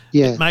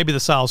maybe the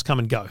sales come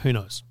and go. Who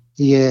knows?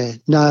 Yeah.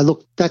 No,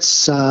 look,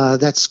 that's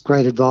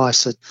great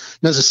advice. And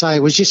as I say,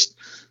 we're just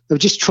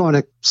trying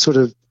to sort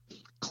of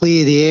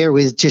clear the air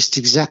with just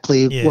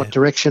exactly what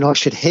direction I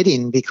should head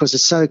in because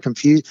it's so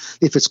confused.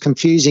 If it's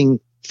confusing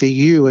for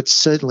you, it's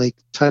certainly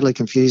totally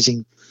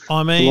confusing.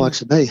 I mean, the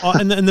likes of me.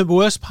 and the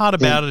worst part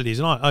about it is,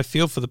 and I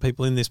feel for the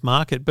people in this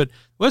market, but the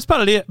worst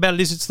part about it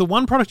is it's the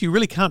one product you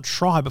really can't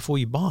try before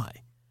you buy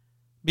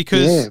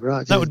because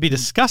that would be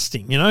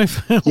disgusting,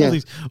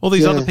 all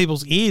these other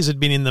people's ears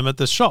had been in them at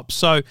the shop.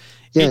 So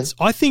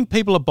I think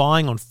people are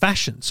buying on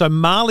fashion. So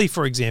Marley,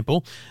 for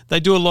example, they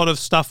do a lot of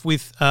stuff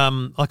with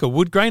like a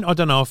wood grain. I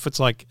don't know if it's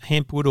like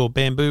hemp wood or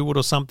bamboo wood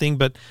or something,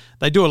 but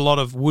they do a lot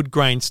of wood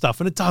grain stuff,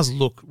 and it does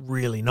look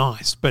really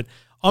nice. But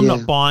I'm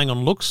not buying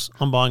on looks.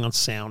 I'm buying on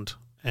sound,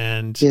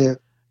 and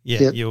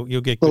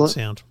you'll get good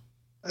sound.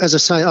 As I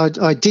say,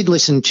 I did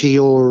listen to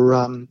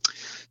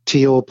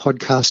your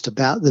podcast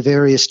about the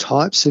various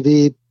types of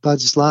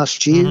earbuds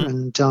last year,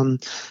 and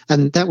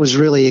that was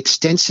really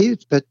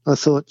extensive. But I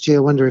thought, I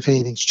wonder if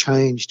anything's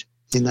changed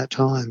in that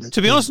time. But,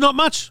 to be honest, not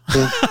much.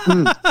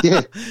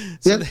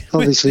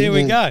 Obviously. There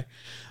we go.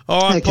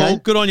 All right, Paul.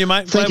 Good on you,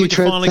 mate. Thank you,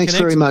 Trev. Thanks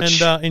very much.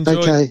 And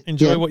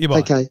enjoy what you buy.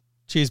 Okay.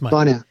 Cheers, mate.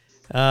 Bye now.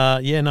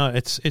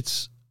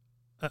 It's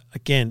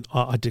again,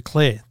 I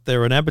declare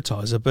they're an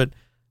advertiser, but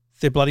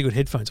they're bloody good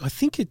headphones. I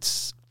think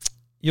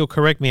you'll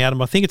correct me,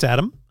 Adam. I think it's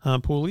Adam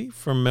Pooley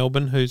from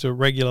Melbourne, who's a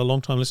regular,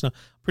 long-time listener.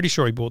 Pretty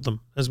sure he bought them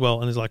as well,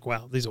 and he's like,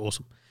 wow, these are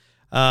awesome.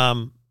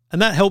 And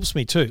that helps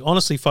me too.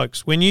 Honestly,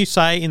 folks, when you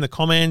say in the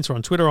comments or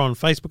on Twitter or on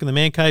Facebook in the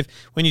Man Cave,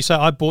 when you say,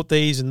 I bought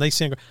these and these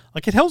sound great,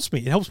 like it helps me.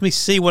 It helps me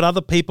see what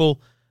other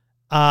people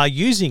are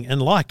using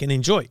and like and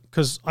enjoy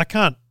because I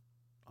don't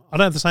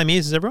have the same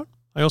ears as everyone.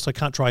 I also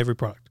can't try every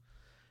product.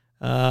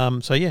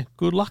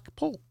 Good luck,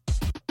 Paul.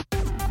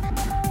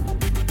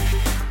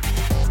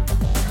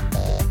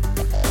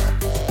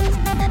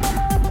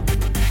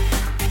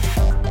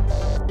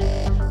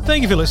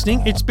 Thank you for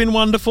listening. It's been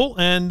wonderful,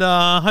 and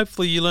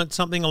hopefully you learnt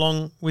something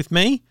along with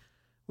me.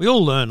 We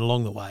all learn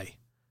along the way,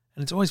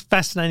 and it's always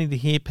fascinating to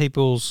hear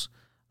people's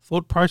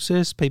thought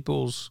process,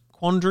 people's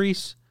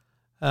quandaries,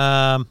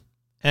 and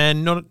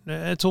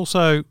it's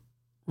also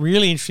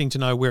really interesting to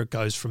know where it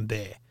goes from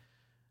there.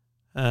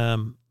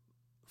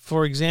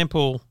 For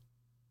example,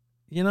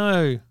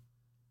 I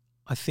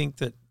think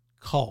that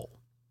Cole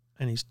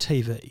and his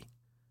TV,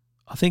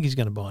 I think he's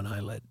going to buy an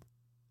OLED.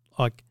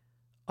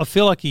 I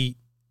feel like he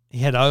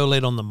had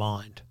OLED on the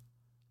mind.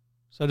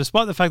 So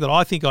despite the fact that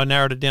I think I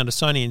narrowed it down to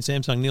Sony and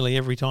Samsung nearly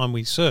every time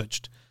we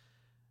searched,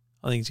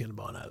 I think he's going to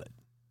buy an OLED.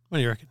 What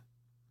do you reckon?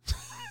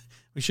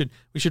 We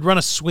should run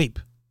a sweep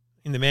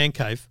in the man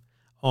cave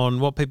on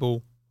what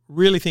people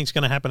really think is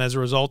going to happen as a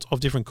result of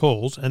different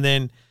calls, and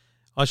then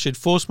I should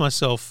force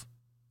myself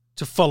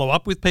to follow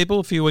up with people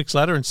a few weeks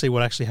later and see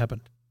what actually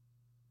happened.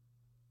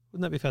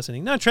 Wouldn't that be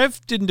fascinating? No,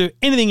 Trev didn't do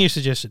anything you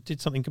suggested. Did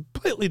something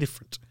completely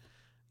different.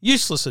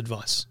 Useless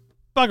advice.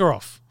 Bugger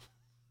off.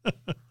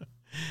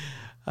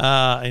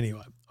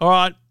 Anyway. All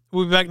right.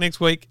 We'll be back next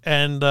week.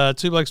 And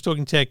Two Blokes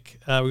Talking Tech.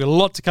 We've got a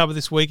lot to cover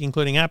this week,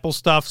 including Apple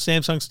stuff,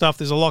 Samsung stuff.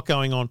 There's a lot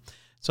going on.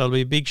 So it'll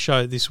be a big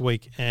show this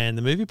week. And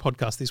the movie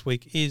podcast this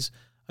week is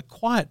A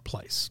Quiet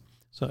Place.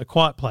 So A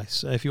Quiet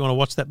Place. If you want to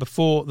watch that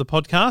before the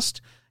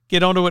podcast,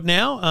 get onto it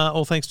now.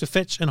 All thanks to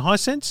Fetch and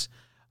Hisense.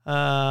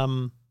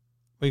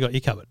 We got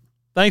you covered.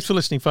 Thanks for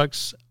listening,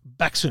 folks.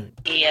 Back soon.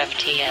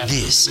 EFTM.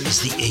 This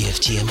is the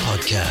EFTM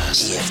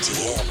Podcast.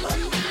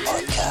 EFTM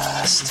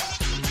Podcast.